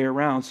all the way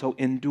around. So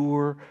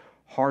endure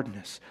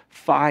hardness.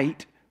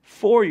 Fight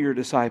for your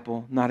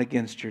disciple, not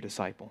against your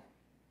disciple.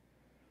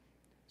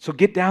 So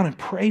get down and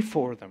pray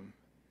for them.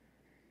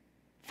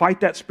 Fight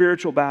that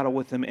spiritual battle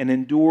with them and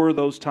endure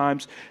those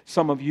times.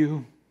 Some of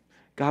you,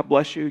 God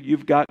bless you,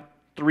 you've got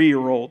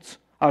 3-year-olds.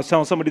 I was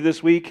telling somebody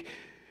this week,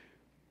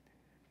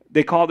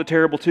 they call it the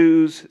terrible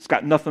 2s. It's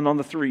got nothing on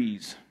the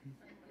 3s.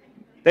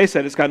 They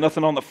said it's got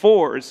nothing on the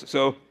 4s.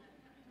 So,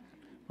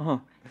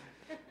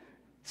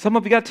 Some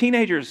of you got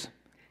teenagers.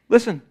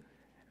 Listen,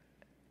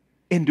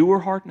 endure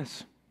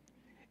hardness.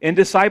 In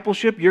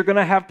discipleship, you're going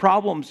to have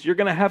problems. You're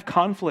going to have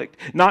conflict.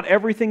 Not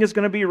everything is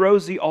going to be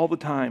rosy all the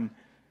time.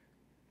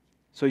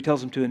 So he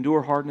tells them to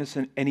endure hardness,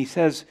 and he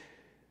says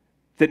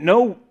that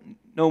no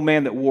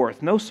man that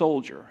warreth, no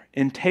soldier,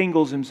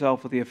 entangles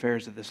himself with the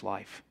affairs of this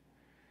life.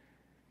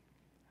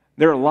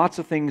 There are lots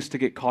of things to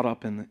get caught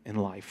up in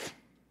life.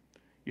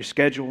 Your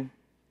schedule,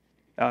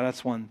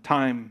 that's one.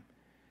 Time.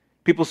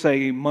 People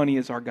say money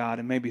is our God,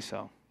 and maybe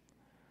so.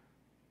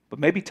 But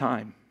maybe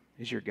time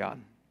is your God.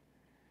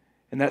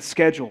 And that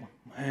schedule,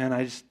 man,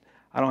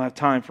 I don't have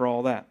time for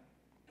all that.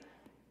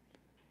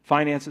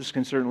 Finances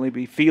can certainly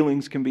be.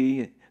 Feelings can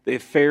be. The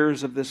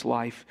affairs of this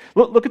life.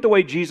 Look at the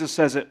way Jesus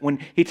says it when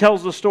he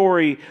tells the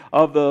story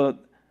of the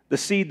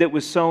seed that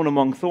was sown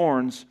among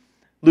thorns.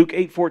 Luke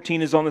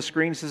 8:14 is on the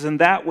screen. It says, "And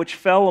that which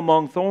fell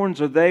among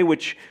thorns are they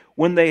which,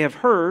 when they have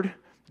heard,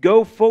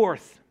 go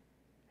forth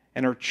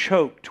and are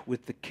choked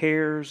with the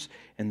cares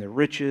and the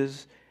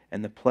riches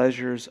and the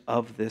pleasures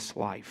of this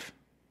life,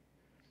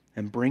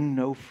 and bring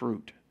no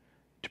fruit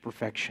to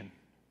perfection."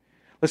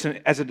 Listen,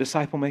 as a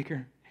disciple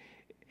maker,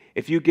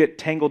 if you get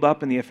tangled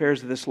up in the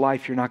affairs of this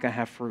life, you're not going to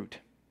have fruit.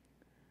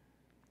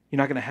 You're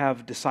not going to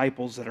have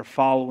disciples that are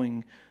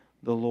following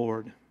the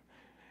Lord.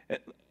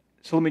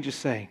 So let me just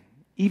say,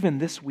 even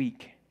this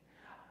week,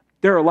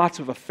 there are lots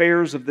of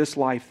affairs of this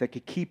life that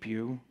could keep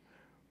you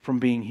from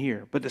being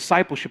here. But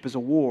discipleship is a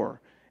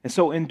war. And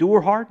so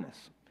endure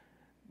hardness.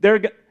 There are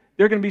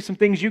going to be some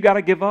things you got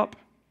to give up.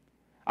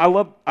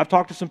 I've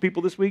talked to some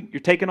people this week.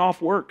 You're taking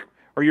off work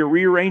or you're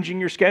rearranging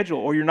your schedule,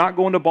 or you're not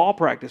going to ball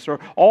practice, or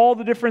all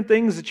the different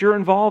things that you're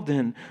involved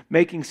in,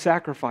 making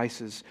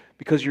sacrifices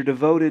because you're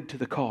devoted to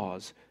the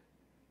cause.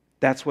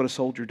 That's what a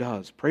soldier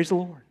does. Praise the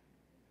Lord.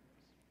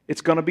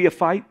 It's going to be a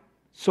fight,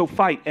 so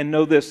fight. And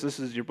know this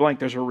is your blank.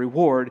 There's a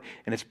reward,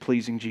 and it's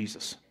pleasing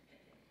Jesus.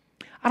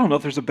 I don't know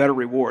if there's a better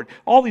reward.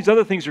 All these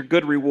other things are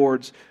good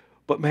rewards,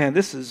 but man,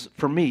 this is,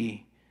 for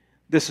me,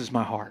 this is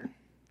my heart.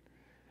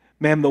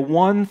 Man, the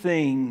one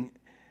thing,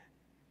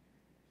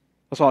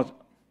 so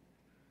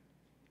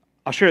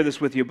I'll share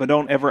this with you, but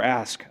don't ever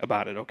ask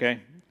about it,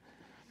 okay?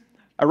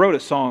 I wrote a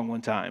song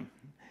one time.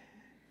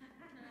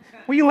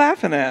 What are you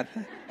laughing at?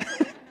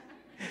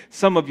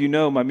 Some of you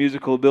know my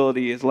musical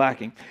ability is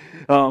lacking.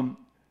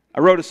 I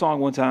wrote a song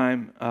one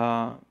time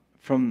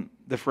from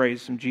the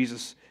phrase from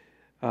Jesus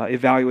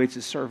evaluates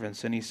his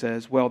servants, and he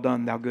says, "Well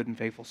done, thou good and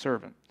faithful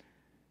servant."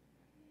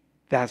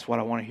 That's what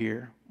I want to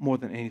hear more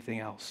than anything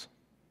else.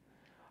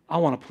 I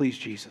want to please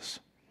Jesus.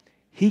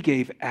 He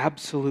gave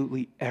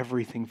absolutely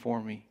everything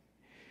for me.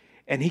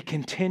 And He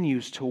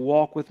continues to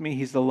walk with me.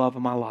 He's the love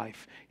of my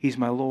life. He's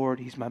my Lord.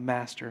 He's my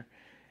master.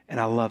 And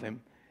I love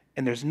Him.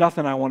 And there's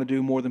nothing I want to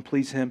do more than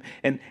please Him.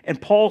 And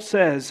Paul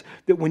says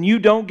that when you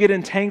don't get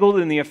entangled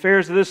in the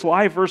affairs of this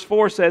life, verse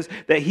 4 says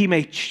that he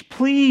may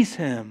please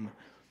Him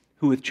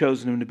who hath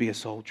chosen him to be a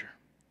soldier.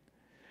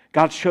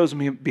 God's chosen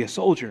me to be a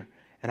soldier,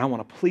 and I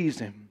want to please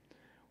Him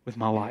with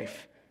my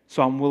life.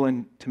 So I'm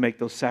willing to make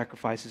those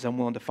sacrifices. I'm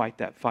willing to fight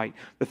that fight.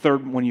 The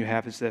third one you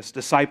have is this.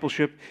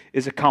 Discipleship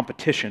is a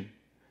competition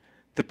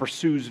that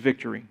pursues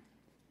victory.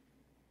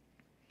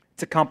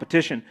 It's a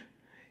competition.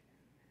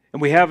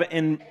 And we have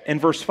in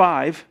verse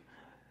 5,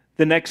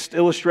 the next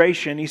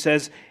illustration, he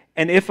says,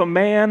 "And if a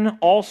man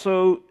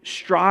also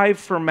strive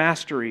for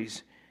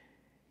masteries,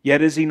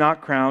 yet is he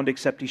not crowned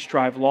except he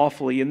strive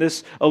lawfully." And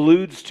this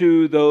alludes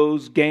to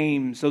those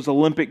games, those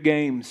Olympic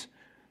games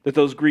that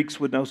those Greeks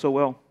would know so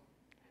well.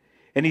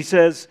 And he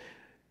says,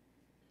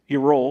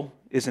 your role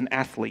is an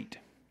athlete.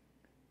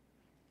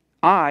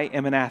 I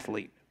am an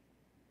athlete.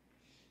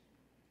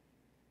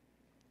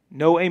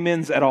 No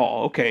amens at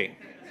all. Okay.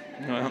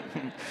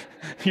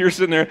 You're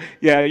sitting there,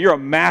 yeah, you're a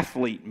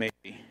mathlete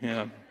maybe.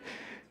 Yeah.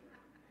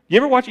 You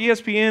ever watch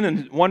ESPN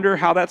and wonder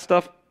how that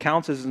stuff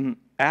counts as an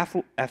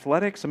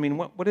athletics? I mean,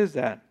 what is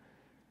that?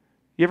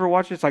 You ever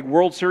watch it? It's like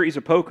World Series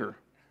of Poker.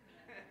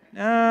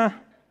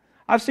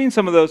 I've seen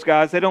some of those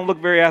guys. They don't look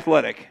very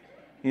athletic,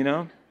 you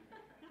know.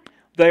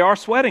 They are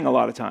sweating a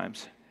lot of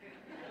times.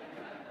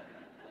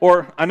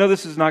 Or, I know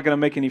this is not going to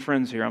make any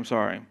friends here, I'm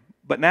sorry.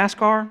 But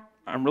NASCAR,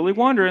 I'm really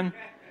wondering.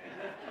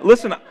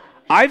 Listen,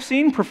 I've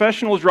seen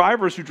professional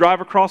drivers who drive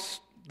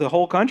across the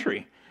whole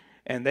country,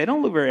 and they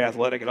don't look very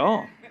athletic at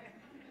all.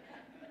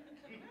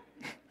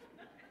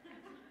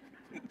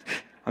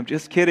 I'm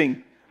just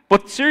kidding.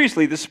 But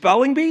seriously, the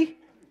spelling bee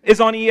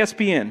is on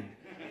ESPN.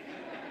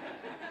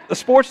 The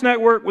sports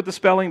network with the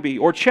spelling bee,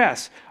 or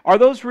chess. Are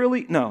those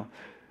really? No.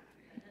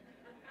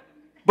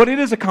 But it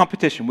is a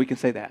competition, we can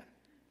say that.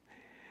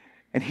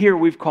 And here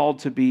we've called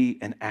to be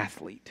an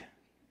athlete.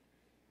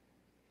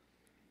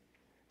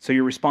 So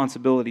your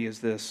responsibility is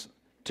this,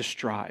 to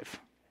strive.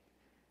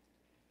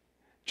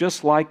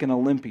 Just like an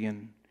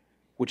Olympian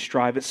would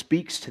strive, it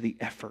speaks to the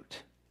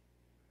effort.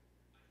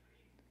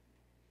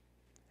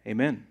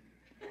 Amen.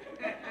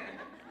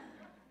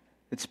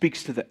 It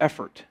speaks to the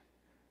effort.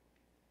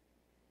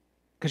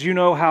 Because you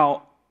know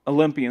how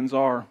Olympians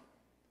are.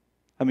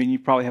 I mean, you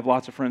probably have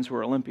lots of friends who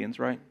are Olympians,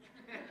 right?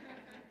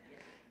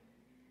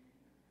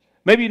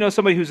 Maybe you know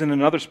somebody who's in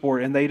another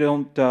sport and they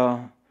don't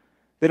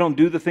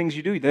do the things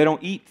you do. They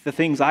don't eat the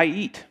things I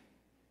eat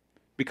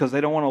because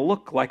they don't want to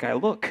look like I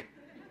look.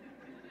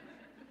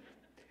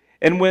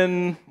 And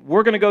when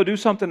we're going to go do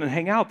something and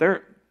hang out,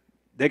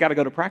 they got to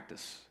go to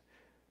practice,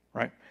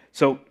 right?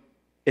 So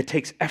it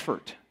takes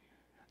effort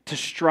to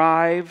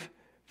strive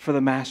for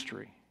the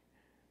mastery.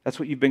 That's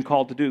what you've been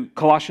called to do.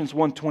 Colossians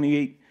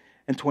 1:28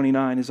 and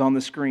 29 is on the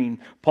screen.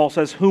 Paul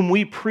says, "Whom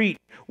we preach,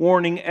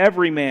 warning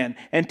every man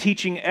and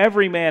teaching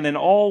every man in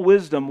all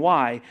wisdom."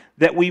 Why?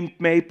 That we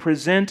may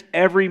present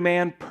every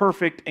man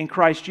perfect in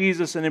Christ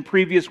Jesus. And in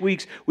previous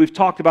weeks, we've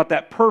talked about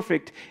that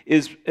perfect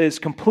is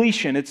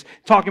completion. It's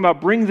talking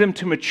about bring them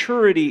to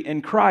maturity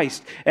in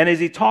Christ. And as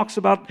he talks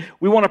about,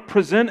 we want to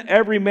present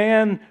every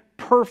man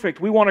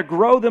perfect. We want to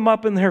grow them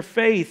up in their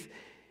faith.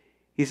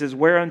 He says,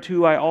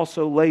 "Whereunto I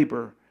also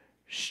labor,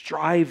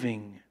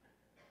 striving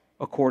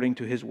according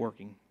to His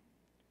working,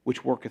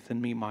 which worketh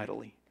in me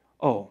mightily."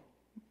 Oh,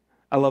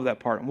 I love that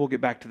part, and we'll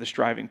get back to the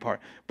striving part.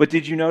 But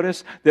did you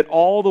notice that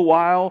all the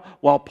while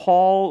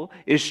Paul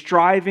is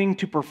striving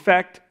to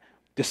perfect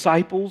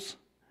disciples,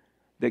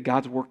 that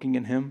God's working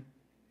in him?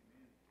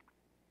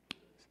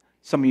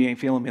 Some of you ain't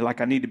feeling me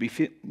like I need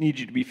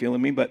you to be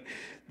feeling me, but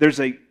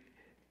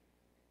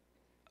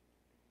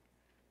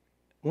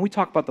when we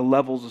talk about the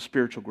levels of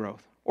spiritual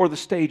growth, or the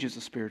stages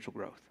of spiritual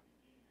growth,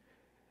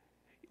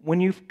 when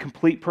you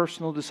complete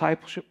personal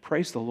discipleship,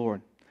 praise the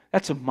Lord.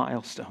 That's a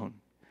milestone.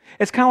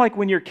 It's kind of like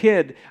when your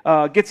kid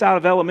gets out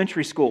of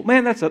elementary school.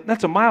 Man, that's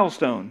a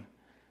milestone.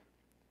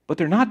 But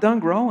they're not done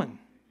growing.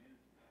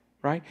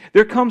 right?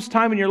 There comes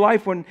time in your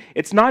life when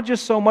it's not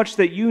just so much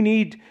that you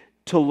need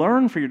to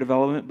learn for your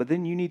development, but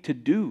then you need to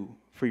do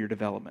for your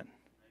development.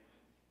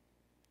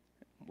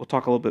 We'll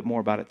talk a little bit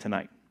more about it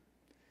tonight.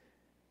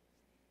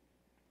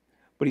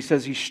 But he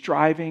says he's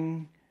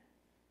striving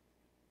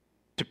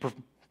to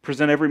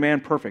present every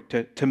man perfect,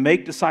 to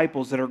make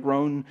disciples that are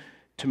grown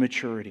to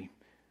maturity.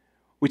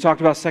 We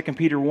talked about 2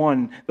 Peter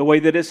 1. The way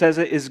that it says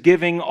it is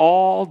giving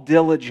all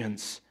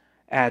diligence,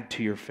 add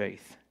to your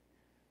faith.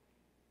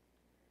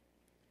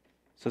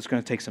 So it's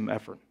going to take some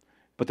effort,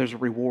 but there's a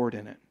reward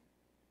in it,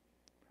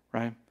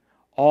 right?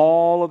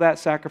 All of that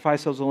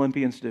sacrifice those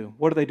Olympians do,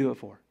 what do they do it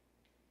for?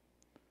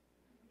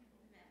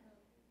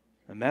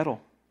 A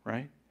medal,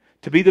 right?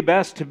 To be the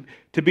best,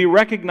 to be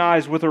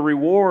recognized with a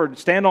reward,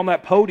 stand on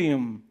that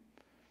podium.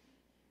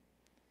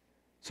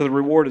 So the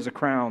reward is a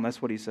crown.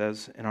 That's what he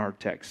says in our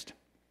text.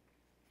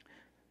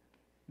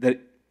 That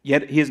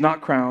yet he is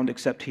not crowned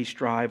except he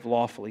strive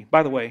lawfully.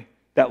 By the way,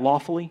 that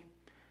lawfully,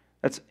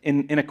 that's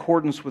in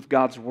accordance with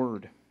God's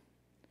word.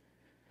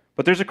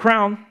 But there's a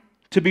crown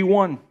to be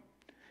won.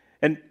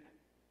 And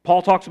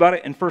Paul talks about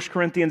it in 1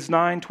 Corinthians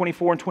 9,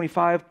 24 and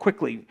 25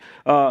 quickly.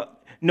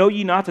 Know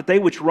ye not that they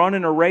which run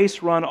in a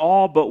race run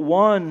all, but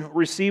one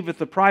receiveth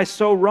the prize?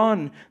 So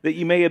run that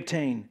ye may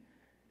obtain.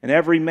 And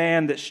every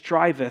man that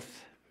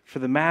striveth for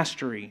the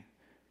mastery,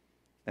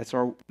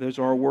 those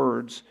are our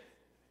words,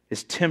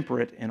 is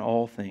temperate in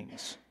all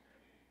things,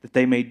 that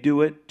they may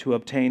do it to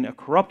obtain a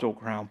corruptible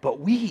crown, but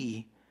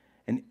we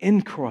an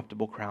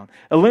incorruptible crown.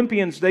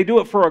 Olympians, they do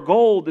it for a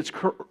gold, it's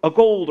a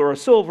gold or a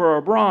silver or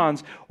a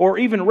bronze, or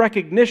even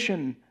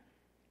recognition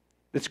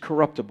that's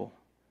corruptible.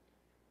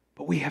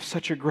 But we have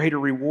such a greater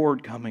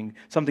reward coming,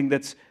 something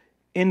that's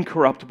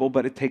incorruptible,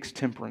 but it takes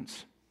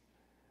temperance.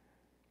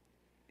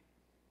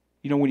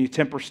 You know, when you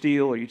temper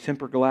steel or you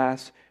temper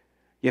glass,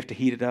 you have to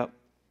heat it up.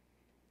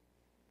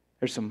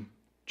 There's some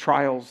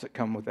trials that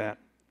come with that.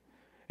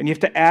 And you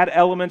have to add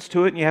elements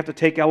to it, and you have to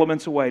take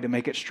elements away to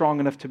make it strong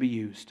enough to be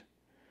used.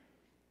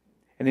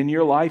 And in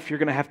your life, you're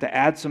going to have to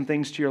add some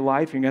things to your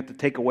life. You're going to have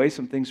to take away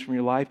some things from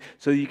your life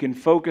so that you can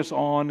focus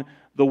on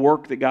the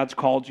work that God's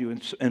called you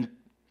and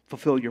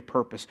fulfill your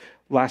purpose.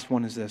 Last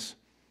one is this.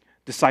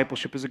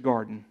 Discipleship is a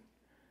garden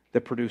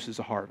that produces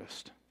a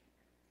harvest.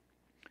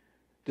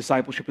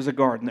 Discipleship is a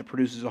garden that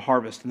produces a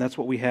harvest. And that's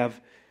what we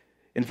have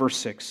in verse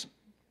 6.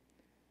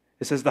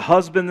 It says, the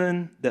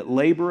husbandman that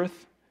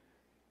laboreth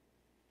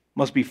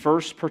must be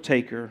first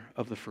partaker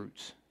of the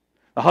fruits.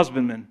 The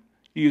husbandman,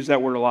 you use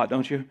that word a lot,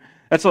 don't you?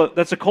 That's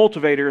a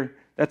cultivator,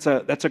 that's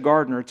a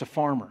gardener, it's a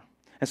farmer.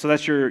 And so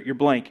that's your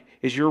blank,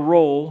 is your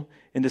role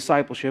in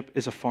discipleship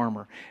is a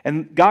farmer.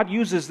 And God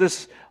uses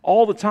this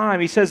all the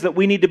time. He says that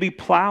we need to be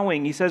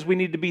plowing. He says we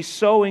need to be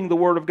sowing the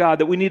Word of God,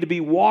 that we need to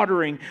be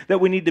watering, that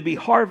we need to be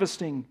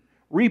harvesting,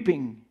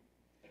 reaping.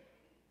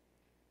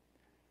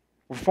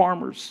 We're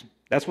farmers.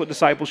 That's what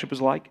discipleship is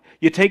like.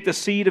 You take the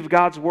seed of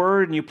God's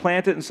Word and you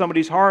plant it in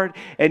somebody's heart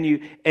and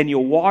you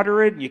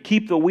water it and you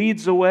keep the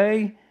weeds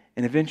away,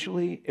 and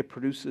eventually it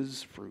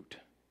produces fruit.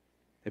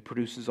 It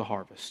produces a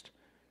harvest.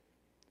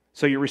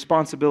 So your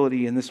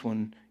responsibility in this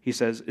one, he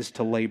says, is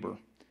to labor.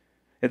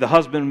 The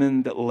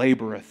husbandman that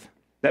laboreth,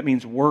 that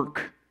means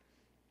work.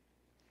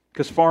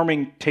 Because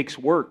farming takes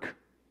work.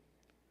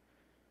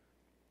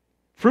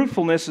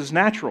 Fruitfulness is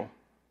natural,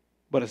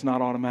 but it's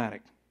not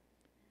automatic.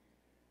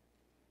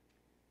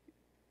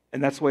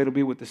 And that's the way it'll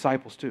be with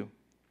disciples too.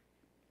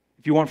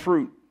 If you want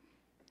fruit,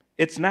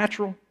 it's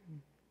natural,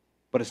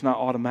 but it's not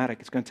automatic.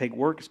 It's going to take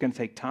work. It's going to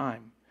take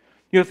time.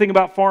 You know, the thing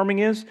about farming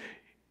is,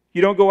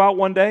 you don't go out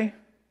one day,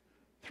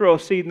 throw a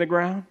seed in the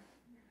ground.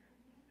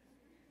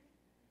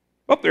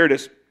 Oh, there it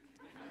is.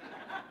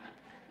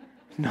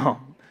 No,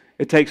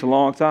 it takes a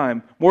long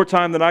time. More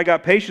time than I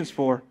got patience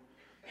for.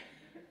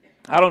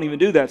 I don't even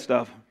do that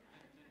stuff.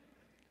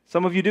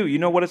 Some of you do. You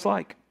know what it's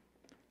like.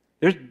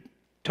 There's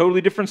totally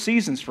different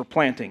seasons for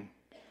planting,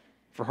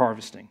 for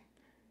harvesting.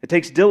 It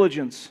takes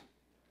diligence.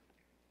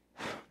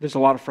 There's a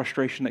lot of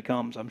frustration that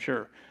comes, I'm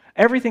sure.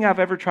 Everything I've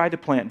ever tried to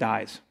plant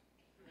dies.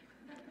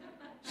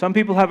 Some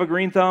people have a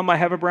green thumb, I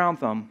have a brown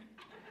thumb.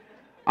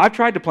 I've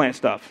tried to plant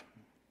stuff.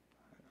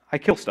 I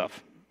kill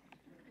stuff.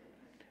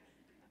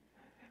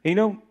 And you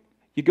know,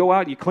 you go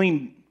out, you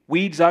clean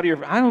weeds out of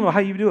your... I don't know how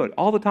you do it,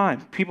 all the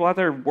time. People out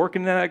there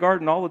working in that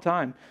garden all the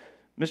time.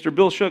 Mr.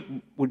 Bill Shook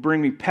would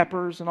bring me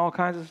peppers and all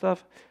kinds of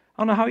stuff.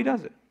 I don't know how he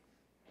does it.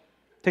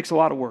 It takes a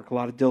lot of work, a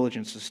lot of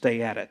diligence to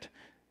stay at it.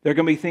 There are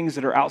going to be things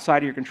that are outside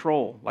of your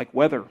control, like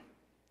weather,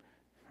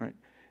 right?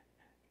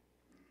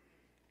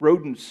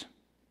 Rodents,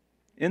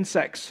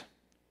 insects.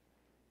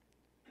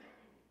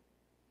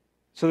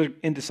 So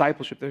in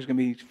discipleship, there's going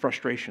to be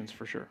frustrations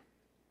for sure.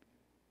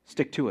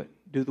 Stick to it.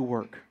 Do the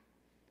work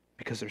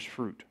because there's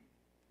fruit.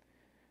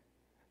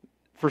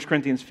 1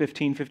 Corinthians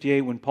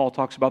 15:58, when Paul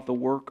talks about the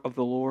work of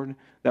the Lord,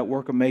 that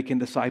work of making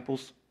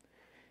disciples,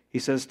 he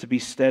says to be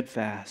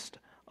steadfast,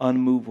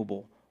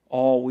 unmovable,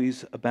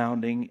 always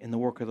abounding in the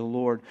work of the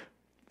Lord.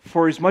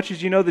 For as much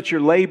as you know that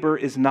your labor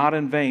is not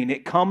in vain,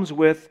 it comes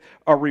with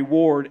a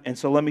reward. And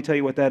so let me tell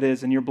you what that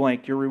is in your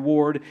blank. Your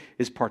reward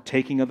is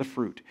partaking of the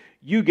fruit.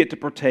 You get to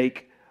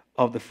partake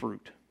of the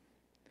fruit.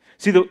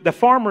 See, the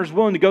farmer is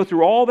willing to go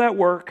through all that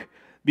work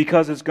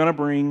because it's going to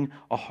bring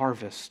a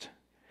harvest.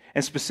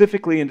 And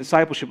specifically in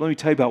discipleship, let me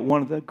tell you about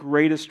one of the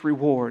greatest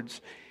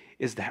rewards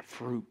is that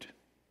fruit.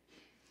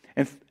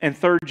 And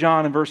 3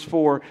 John in verse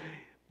 4,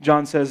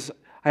 John says,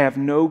 I have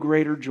no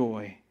greater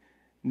joy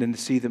than to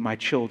see that my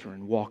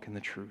children walk in the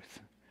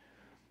truth.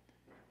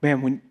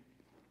 Man,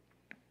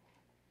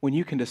 when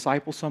you can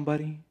disciple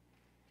somebody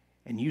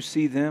and you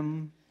see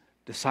them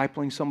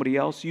discipling somebody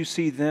else, you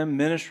see them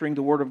ministering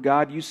the Word of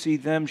God, you see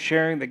them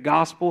sharing the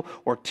gospel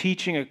or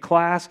teaching a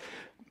class,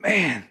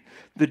 man,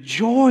 the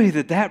joy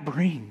that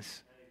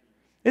brings,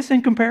 it's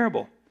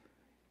incomparable.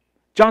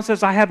 John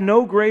says, I have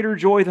no greater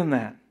joy than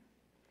that.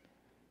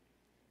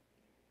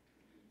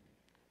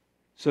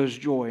 So there's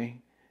joy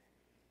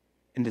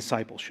in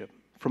discipleship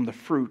from the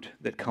fruit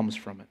that comes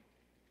from it.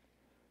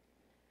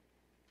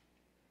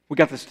 We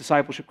got this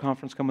discipleship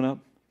conference coming up.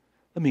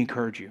 Let me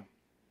encourage you,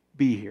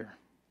 be here.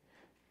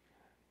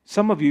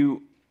 Some of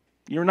you,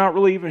 you're not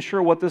really even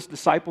sure what this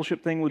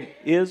discipleship thing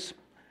is.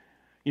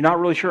 You're not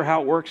really sure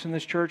how it works in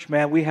this church.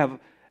 Man, we have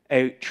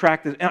a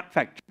track that, in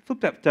fact,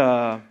 flip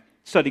that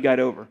study guide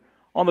over.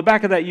 On the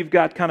back of that, you've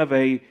got kind of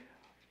a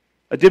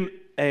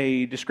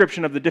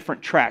description of the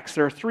different tracks.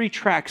 There are 3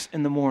 tracks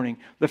in the morning.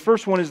 The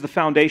first one is the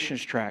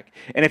foundations track.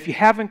 And if you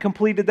haven't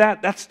completed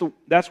that,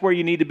 that's where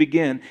you need to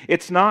begin.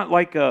 It's not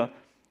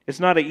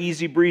an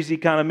easy breezy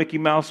kind of Mickey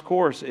Mouse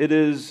course. It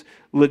is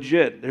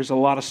legit. There's a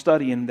lot of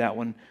study in that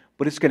one,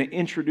 but it's going to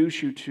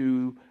introduce you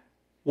to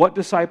what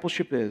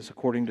discipleship is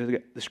according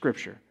to the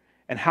Scripture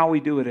and how we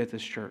do it at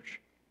this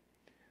church.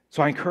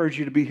 So I encourage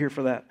you to be here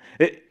for that.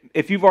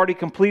 If you've already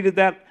completed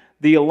that,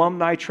 the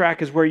alumni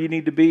track is where you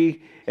need to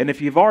be. And if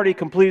you've already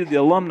completed the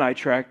alumni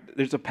track,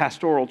 there's a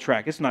pastoral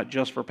track. It's not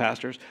just for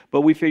pastors,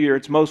 but we figure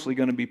it's mostly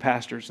going to be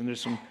pastors, and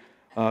there's some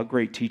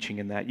great teaching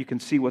in that. You can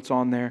see what's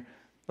on there.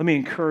 Let me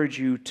encourage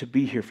you to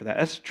be here for that.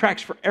 That's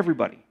tracks for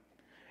everybody.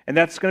 And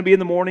that's going to be in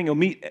the morning. You'll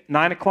meet at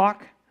 9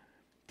 o'clock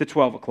to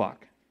 12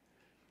 o'clock.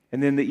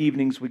 And then the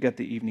evenings, we got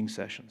the evening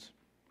sessions.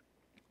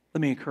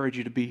 Let me encourage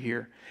you to be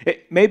here.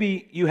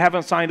 Maybe you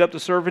haven't signed up to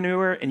serve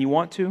anywhere and you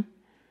want to.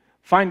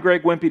 Find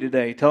Greg Wimpy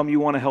today. Tell him you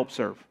want to help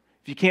serve.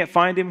 If you can't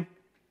find him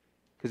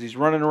because he's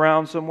running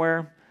around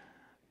somewhere,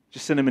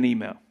 just send him an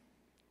email.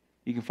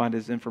 You can find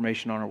his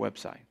information on our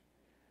website.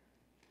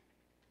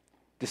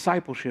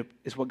 Discipleship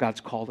is what God's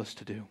called us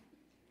to do.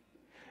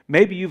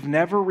 Maybe you've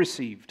never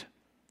received.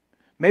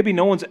 Maybe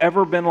no one's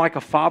ever been like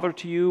a father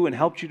to you and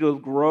helped you to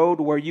grow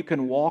to where you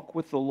can walk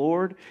with the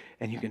Lord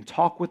and you can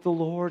talk with the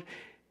Lord.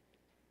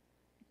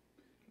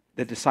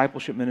 The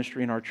discipleship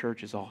ministry in our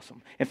church is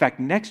awesome. In fact,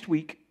 next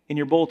week, in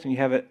your bulletin, you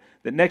have it,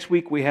 that next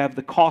week we have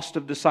the cost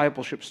of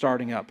discipleship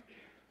starting up.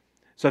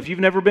 So if you've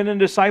never been in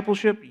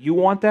discipleship, you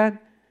want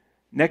that,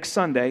 next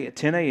Sunday at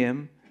 10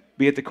 a.m.,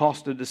 be at the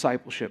cost of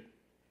discipleship.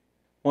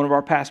 One of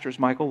our pastors,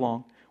 Michael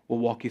Long, will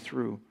walk you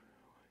through.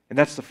 And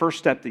that's the first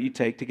step that you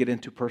take to get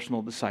into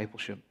personal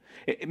discipleship.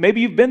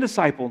 Maybe you've been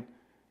discipled,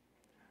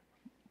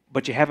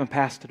 but you haven't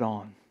passed it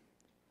on.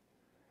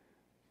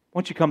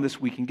 Why don't you come this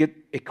week and get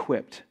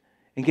equipped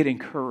and get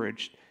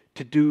encouraged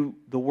to do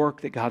the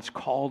work that God's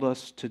called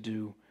us to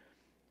do.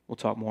 We'll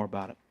talk more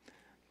about it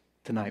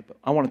tonight, but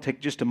I want to take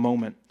just a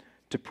moment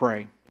to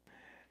pray.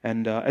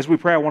 And as we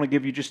pray, I want to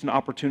give you just an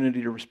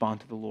opportunity to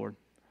respond to the Lord.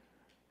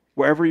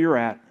 Wherever you're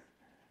at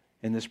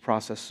in this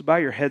process, so bow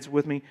your heads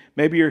with me.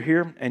 Maybe you're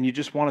here and you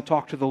just want to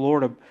talk to the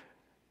Lord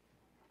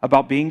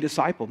about being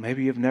discipled.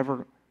 Maybe you've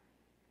never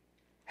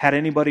had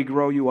anybody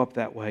grow you up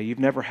that way. You've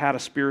never had a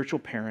spiritual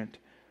parent.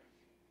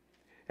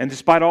 And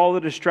despite all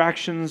the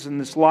distractions in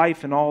this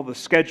life and all the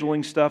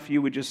scheduling stuff,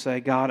 you would just say,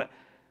 God,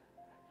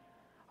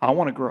 I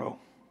want to grow.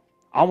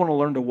 I want to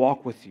learn to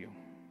walk with you.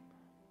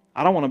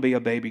 I don't want to be a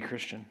baby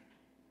Christian.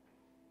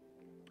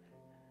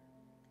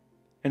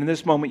 And in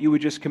this moment, you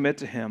would just commit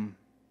to Him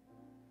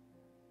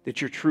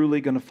that you're truly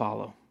going to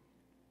follow.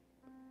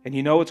 And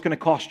you know it's going to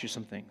cost you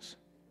some things.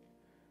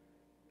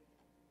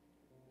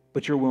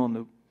 But you're willing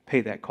to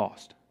pay that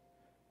cost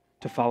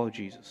to follow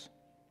Jesus.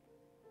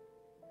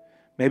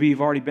 Maybe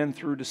you've already been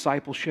through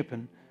discipleship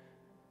and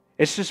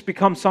it's just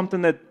become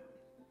something that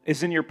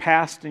is in your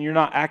past and you're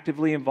not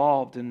actively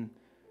involved in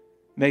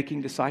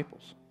making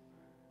disciples.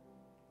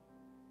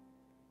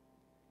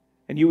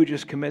 And you would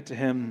just commit to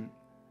Him,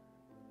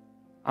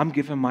 I'm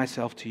giving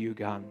myself to you,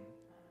 God.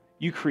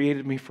 You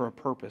created me for a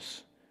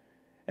purpose.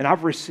 And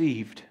I've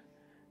received.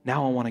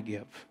 Now I want to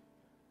give.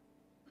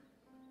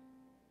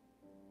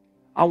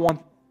 I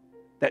want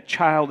that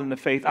child in the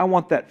faith. I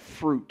want that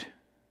fruit.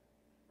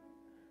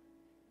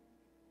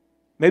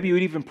 Maybe you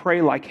would even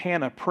pray like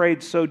Hannah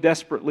prayed so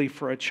desperately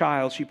for a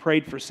child. She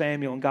prayed for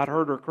Samuel and God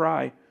heard her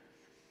cry.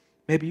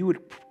 Maybe you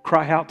would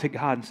cry out to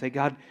God and say,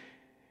 God,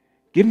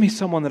 give me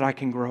someone that I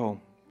can grow.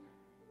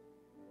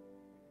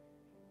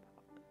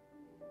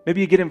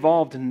 Maybe you get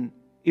involved in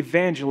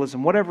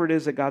evangelism, whatever it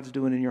is that God's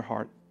doing in your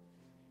heart.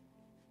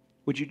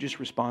 Would you just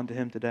respond to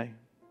Him today?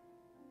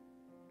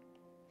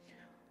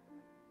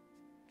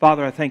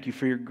 Father, I thank you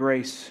for your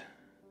grace,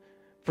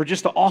 for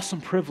just the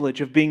awesome privilege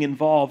of being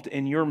involved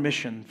in your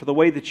mission, for the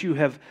way that you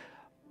have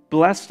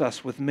blessed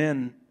us with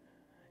men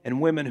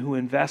and women who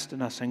invest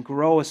in us and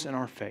grow us in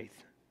our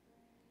faith.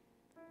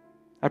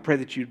 I pray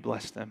that you'd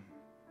bless them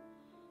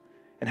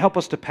and help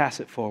us to pass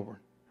it forward.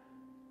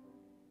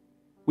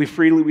 We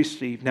freely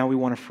receive, now we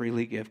want to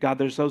freely give. God,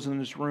 there's those in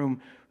this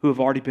room who have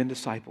already been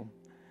discipled,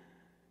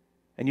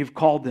 and you've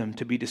called them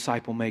to be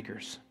disciple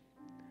makers,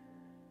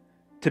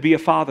 to be a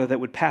father that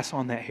would pass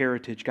on that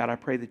heritage. God, I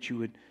pray that you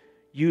would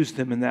use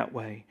them in that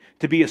way,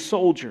 to be a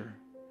soldier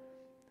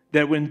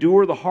that would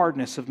endure the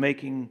hardness of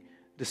making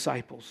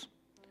disciples.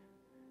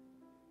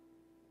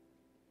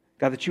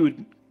 God, that you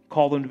would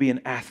call them to be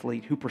an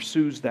athlete who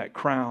pursues that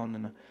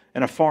crown,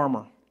 and a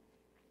farmer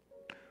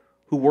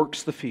who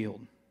works the field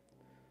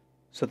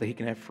so that he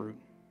can have fruit.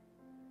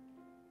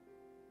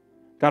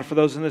 God, for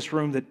those in this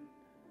room that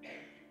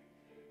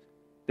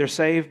they're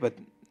saved, but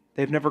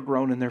they've never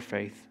grown in their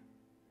faith,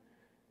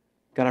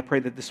 God, I pray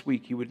that this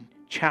week you would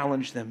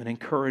challenge them and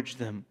encourage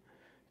them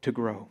to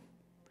grow.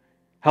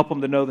 Help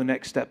them to know the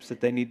next steps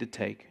that they need to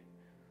take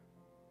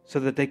so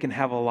that they can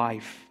have a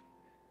life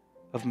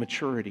of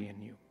maturity in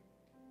you.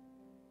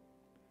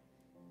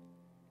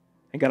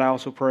 And God, I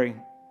also pray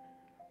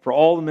for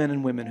all the men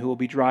and women who will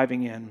be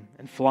driving in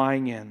and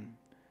flying in.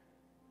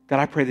 God,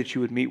 I pray that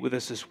you would meet with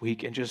us this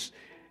week and just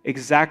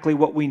exactly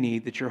what we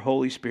need, that your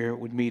Holy Spirit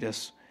would meet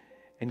us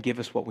and give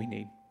us what we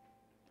need.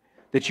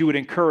 That you would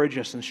encourage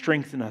us and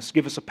strengthen us,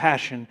 give us a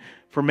passion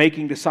for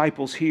making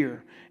disciples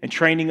here and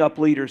training up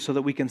leaders so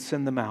that we can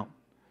send them out.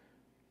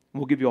 And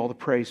we'll give you all the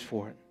praise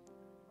for it.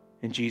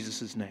 In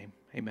Jesus' name,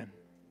 amen.